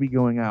don't need to be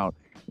going out.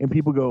 And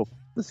people go,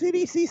 the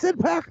CDC said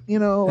pack,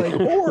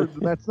 boards.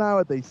 And that's not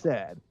what they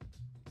said.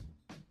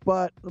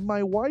 But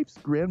my wife's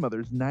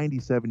grandmother's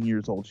 97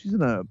 years old.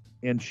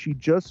 And she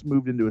just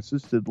moved into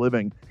assisted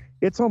living.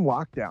 It's on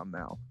lockdown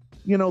now.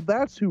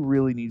 That's who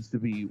really needs to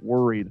be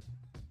worried.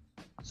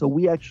 So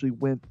we actually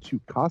went to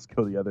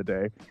Costco the other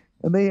day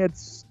and they had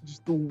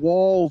just the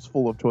walls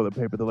full of toilet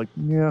paper. They're like,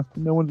 yeah,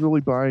 no one's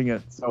really buying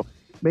it. So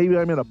maybe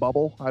I'm in a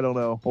bubble. I don't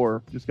know.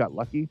 Or just got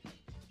lucky.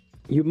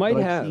 You might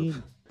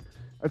have.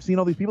 I've seen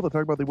all these people that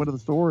talk about they went to the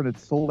store and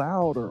it's sold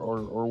out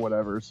or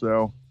whatever.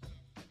 So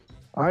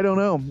I don't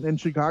know. And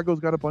Chicago's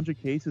got a bunch of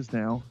cases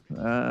now.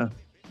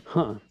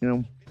 So.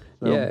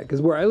 Yeah,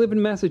 because where I live in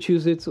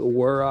Massachusetts,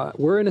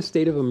 we're in a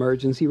state of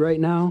emergency right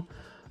now.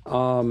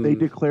 They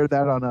declared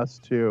that on us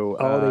too.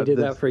 Oh, they did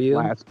that for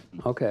you?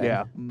 Okay.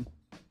 Yeah.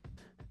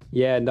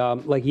 Yeah,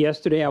 and like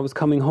yesterday, I was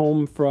coming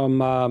home from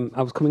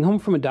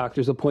a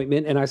doctor's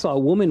appointment, and I saw a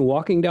woman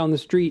walking down the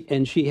street,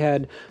 and she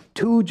had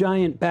 2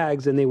 giant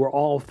bags, and they were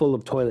all full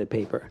of toilet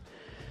paper.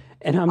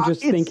 And I'm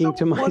just thinking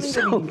to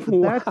myself,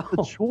 wow. That's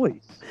the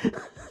choice.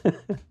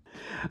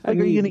 Are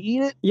you going to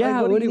eat it?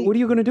 Yeah. What are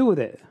you going to do with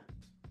it?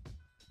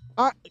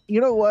 You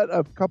know what?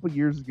 A couple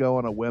years ago,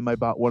 on a whim, I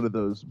bought one of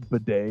those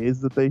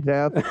bidets that they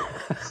have.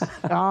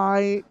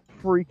 I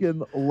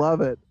freaking love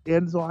it.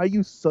 And so I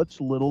use such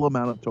little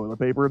amount of toilet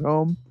paper at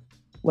home.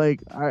 Like,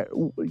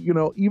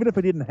 even if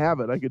I didn't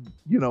have it, I could,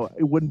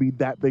 it wouldn't be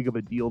that big of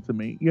a deal to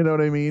me. You know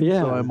what I mean?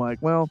 Yeah. So I'm like,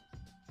 well,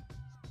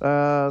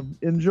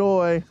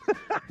 enjoy.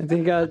 I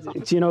think,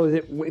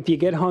 if you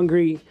get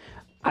hungry,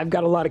 I've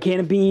got a lot of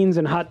canned beans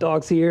and hot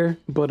dogs here.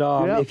 But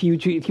if you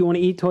want to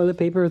eat toilet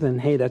paper, then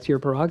hey, that's your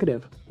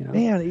prerogative.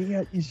 Man,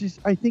 yeah, it's just,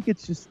 I think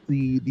it's just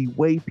the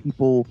way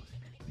people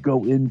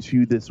go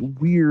into this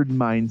weird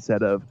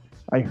mindset of,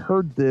 I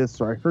heard this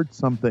or I heard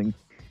something,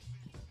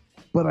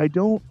 but I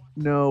don't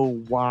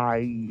know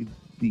why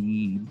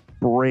the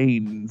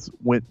brains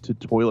went to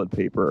toilet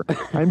paper.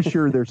 I'm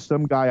sure there's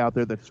some guy out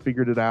there that's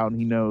figured it out and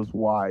he knows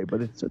why,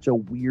 but it's such a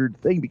weird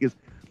thing because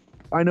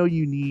I know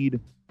you need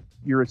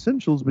your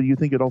essentials, but you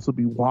think it'd also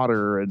be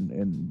water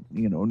and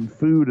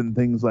food and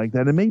things like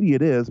that. And maybe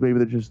it is. Maybe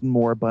there's just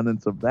more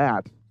abundance of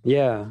that.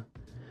 Yeah.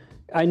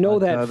 I know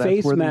that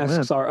face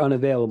masks are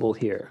unavailable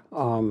here.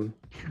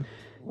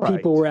 Right.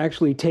 People were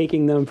actually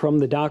taking them from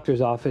the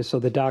doctor's office, so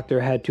the doctor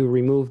had to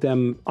remove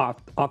them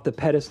off the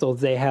pedestals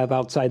they have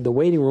outside the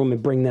waiting room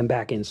and bring them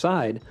back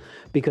inside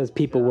because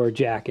people were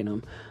jacking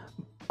them.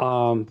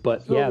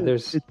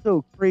 It's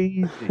so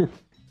crazy.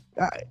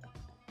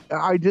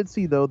 I did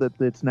see though that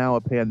it's now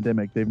a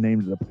pandemic. They've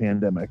named it a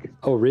pandemic.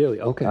 Oh, really?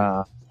 Okay.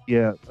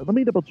 Yeah. Let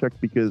me double check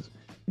because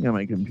I got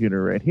my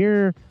computer right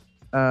here.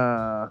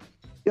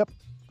 Yep.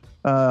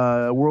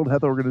 World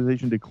Health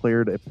Organization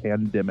declared a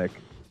pandemic.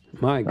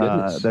 My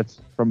goodness.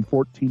 That's from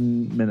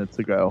 14 minutes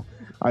ago.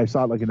 I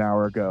saw it like an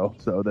hour ago,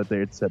 so that they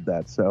had said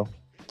that. So.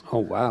 Oh,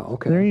 wow.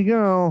 Okay. There you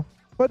go.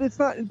 But it's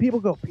not. People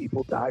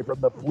die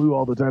from the flu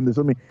all the time. There's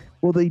something.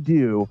 Well, they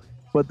do.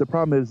 But the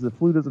problem is the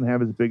flu doesn't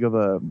have as big of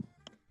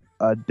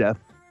a death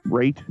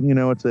rate.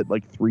 It's at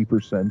like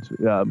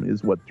 3%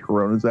 is what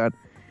Corona's at.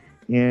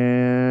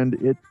 And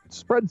it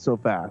spreads so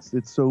fast.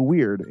 It's so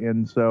weird.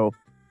 And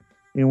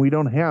we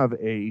don't have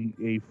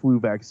a flu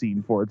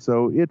vaccine for it.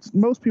 So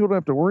most people don't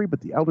have to worry,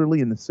 but the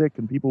elderly and the sick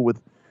and people with,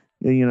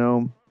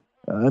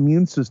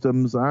 immune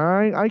systems,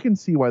 I can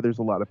see why there's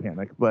a lot of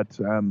panic. But,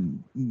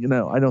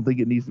 I don't think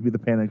it needs to be the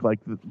panic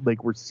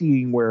like we're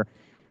seeing where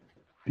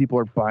people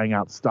are buying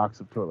out stocks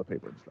of toilet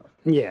paper and stuff.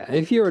 Yeah.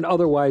 If you're an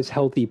otherwise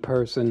healthy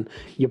person,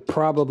 you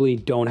probably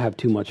don't have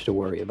too much to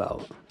worry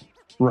about.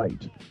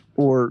 Right.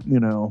 Or,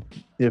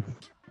 if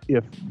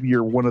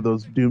you're one of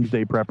those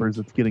doomsday preppers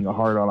that's getting a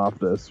hard on off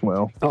this,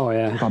 well, oh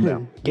yeah, calm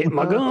down. Get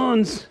my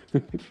guns.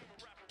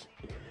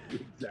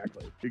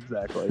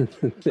 Exactly.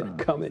 They're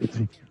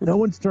coming. No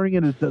one's turning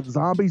into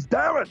zombies.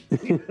 Damn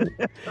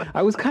it!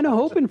 I was kind of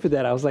hoping for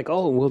that. I was like,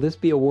 oh, will this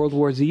be a World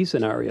War Z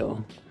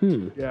scenario?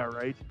 Yeah,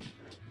 right.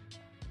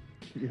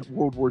 Yeah,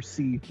 World War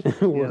C.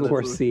 World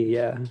War C.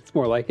 Yeah, it's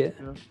more like it.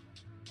 Yeah.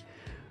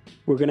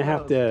 We're gonna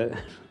have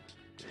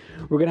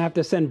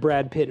to send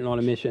Brad Pitt on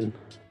a mission.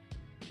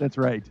 That's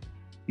right.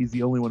 He's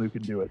the only one who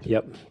can do it.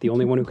 Yep, the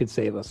only one who could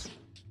save us.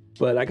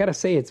 But I gotta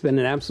say, it's been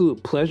an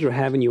absolute pleasure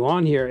having you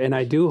on here, and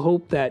I do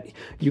hope that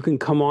you can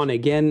come on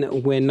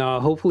again when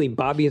hopefully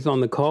Bobby is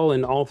on the call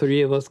and all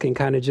three of us can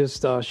kind of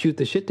just shoot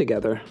the shit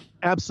together.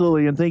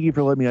 Absolutely, and thank you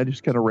for letting me. I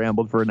just kind of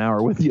rambled for an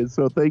hour with you,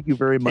 so thank you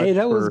very much. Hey,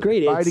 that was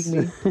great. Inviting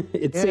me.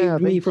 It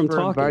saved me from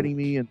talking. Inviting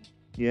me, and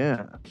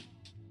yeah.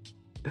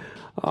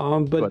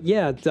 But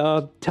yeah,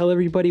 tell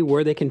everybody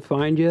where they can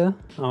find you.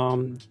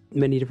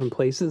 Many different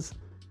places.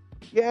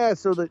 Yeah,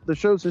 so the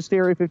show's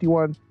Hysteria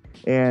 51.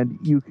 And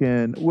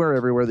we're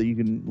everywhere that you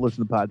can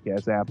listen to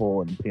podcasts,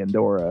 Apple and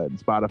Pandora and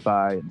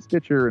Spotify and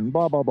Stitcher and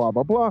blah, blah, blah,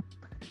 blah, blah.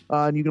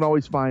 And you can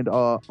always find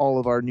all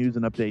of our news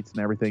and updates and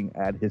everything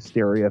at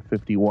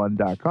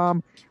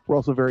hysteria51.com. We're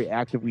also very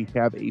active. We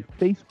have a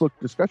Facebook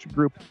discussion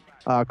group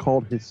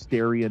called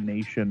Hysteria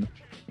Nation.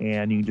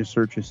 And you can just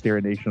search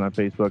Hysteria Nation on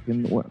Facebook.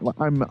 And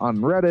I'm on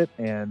Reddit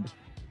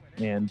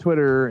and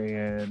Twitter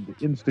and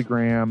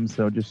Instagram.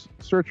 So just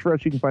search for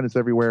us. You can find us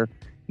everywhere.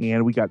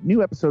 And we got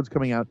new episodes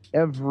coming out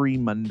every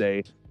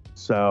Monday,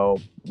 so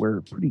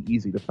we're pretty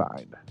easy to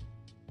find.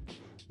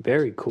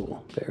 Very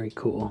cool. Very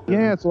cool.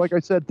 Yeah, so like I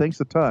said,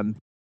 thanks a ton.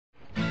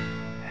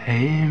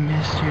 Hey,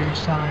 Mr.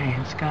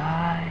 Science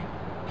Guy,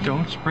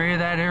 don't spray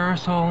that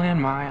aerosol in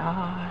my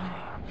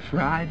eye.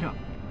 I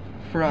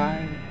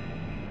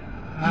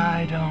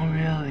don't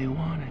really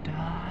want to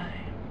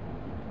die.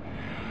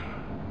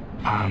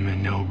 I'm a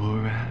noble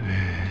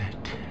rabbit.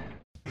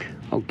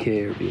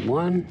 Okay,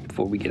 everyone,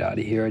 before we get out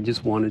of here, I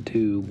just wanted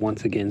to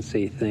once again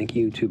say thank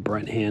you to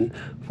Brent Hand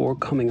for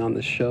coming on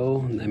the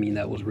show. I mean,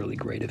 that was really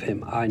great of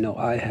him. I know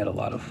I had a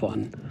lot of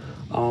fun.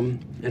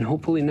 And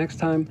hopefully next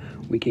time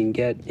we can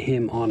get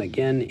him on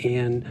again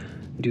and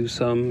do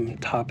some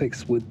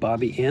topics with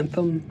Bobby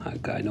Anthem.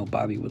 I know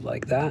Bobby would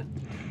like that.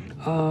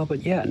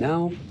 But yeah,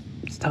 now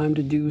it's time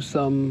to do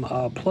some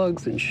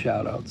plugs and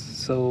shout-outs.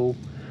 So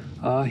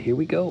here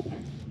we go.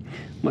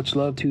 Much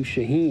love to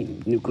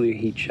Shaheen,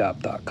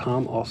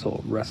 NuclearHeatShop.com,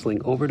 also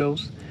Wrestling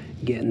Overdose,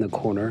 Get in the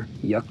Corner,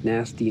 Yuck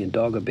Nasty and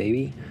Dogga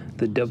Baby,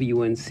 the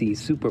WNC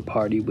Super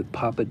Party with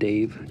Papa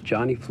Dave,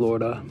 Johnny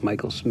Florida,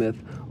 Michael Smith,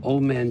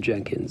 Old Man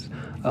Jenkins.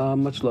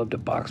 Much love to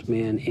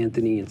Boxman,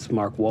 Anthony, and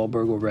Smark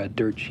Wahlberg over at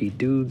Dirt Sheet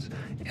Dudes,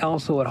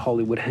 also at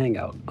Hollywood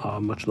Hangout.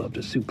 Much love to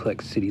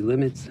Suplex City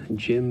Limits,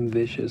 Jim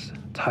Vicious,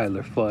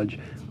 Tyler Fudge,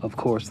 of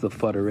course, The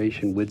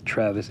Federation with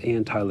Travis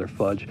and Tyler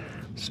Fudge,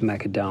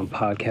 Smack It Down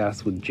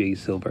podcast with Jay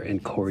Silver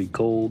and Corey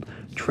Gold,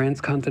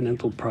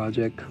 Transcontinental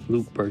Project,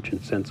 Luke Birch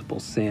and Sensible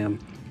Sam,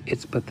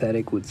 It's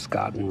Pathetic with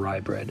Scott and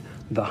Rybread,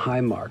 The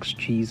High Marks,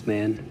 Cheese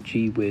Man,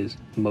 G-Wiz,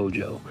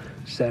 Mojo,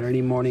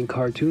 Saturday Morning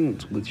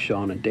Cartoons with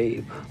Sean and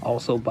Dave.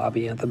 Also,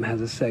 Bobby Anthem has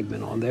a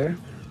segment on there.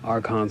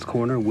 Archon's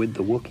Corner with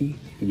The Wookiee,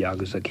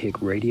 Yakuza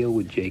Kick Radio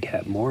with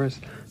J-Cat Morris,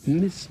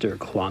 Mr.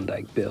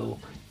 Klondike Bill,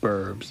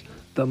 Burbs,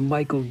 The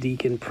Michael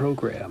Deacon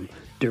Program,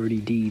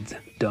 Dirty Deeds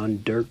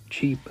Done Dirt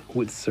Cheap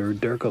with Sir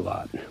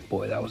Dirk-a-Lot.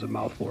 Boy, that was a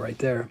mouthful right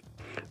there.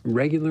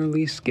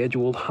 Regularly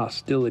Scheduled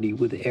Hostility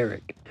with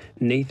Eric.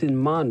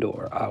 Nathan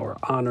Mondor, our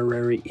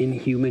honorary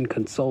Inhuman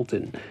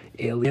consultant.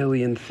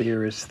 Alien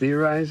Theorist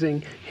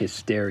Theorizing.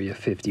 Hysteria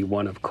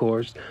 51, of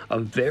course. A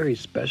very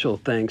special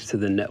thanks to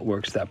the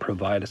networks that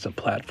provide us a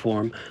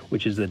platform,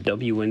 which is the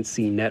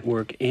WNC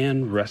Network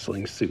and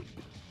Wrestling Soup.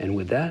 And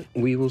with that,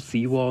 we will see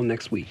you all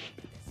next week.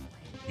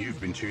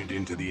 You've been tuned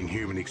into the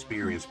Inhuman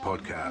Experience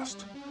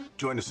podcast.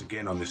 Join us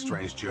again on this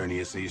strange journey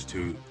as these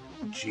two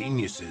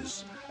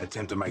Geniuses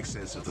attempt to make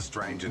sense of the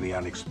strange and the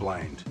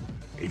unexplained.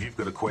 If you've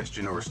got a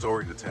question or a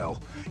story to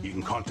tell, you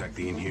can contact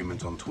the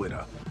Inhumans on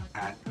Twitter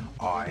at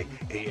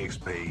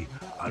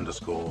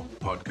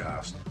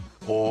IEXP_podcast.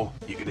 Or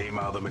you can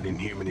email them at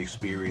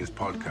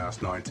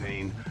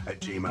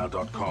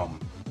inhumanexperiencepodcast19@gmail.com.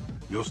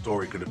 Your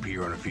story could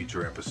appear on a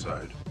future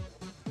episode.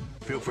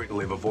 Feel free to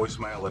leave a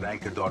voicemail at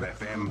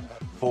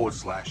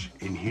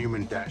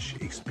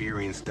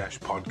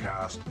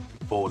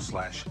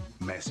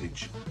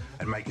anchor.fm/inhuman-experience-podcast/message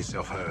and make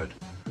yourself heard.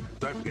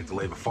 Don't forget to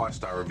leave a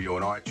 5-star review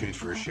on iTunes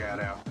for a shout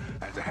out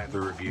and to have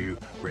the review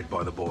read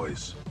by the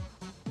boys.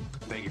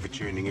 Thank you for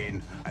tuning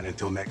in, and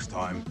until next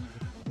time,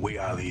 we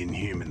are the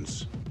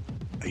Inhumans.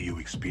 Are you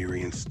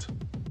experienced?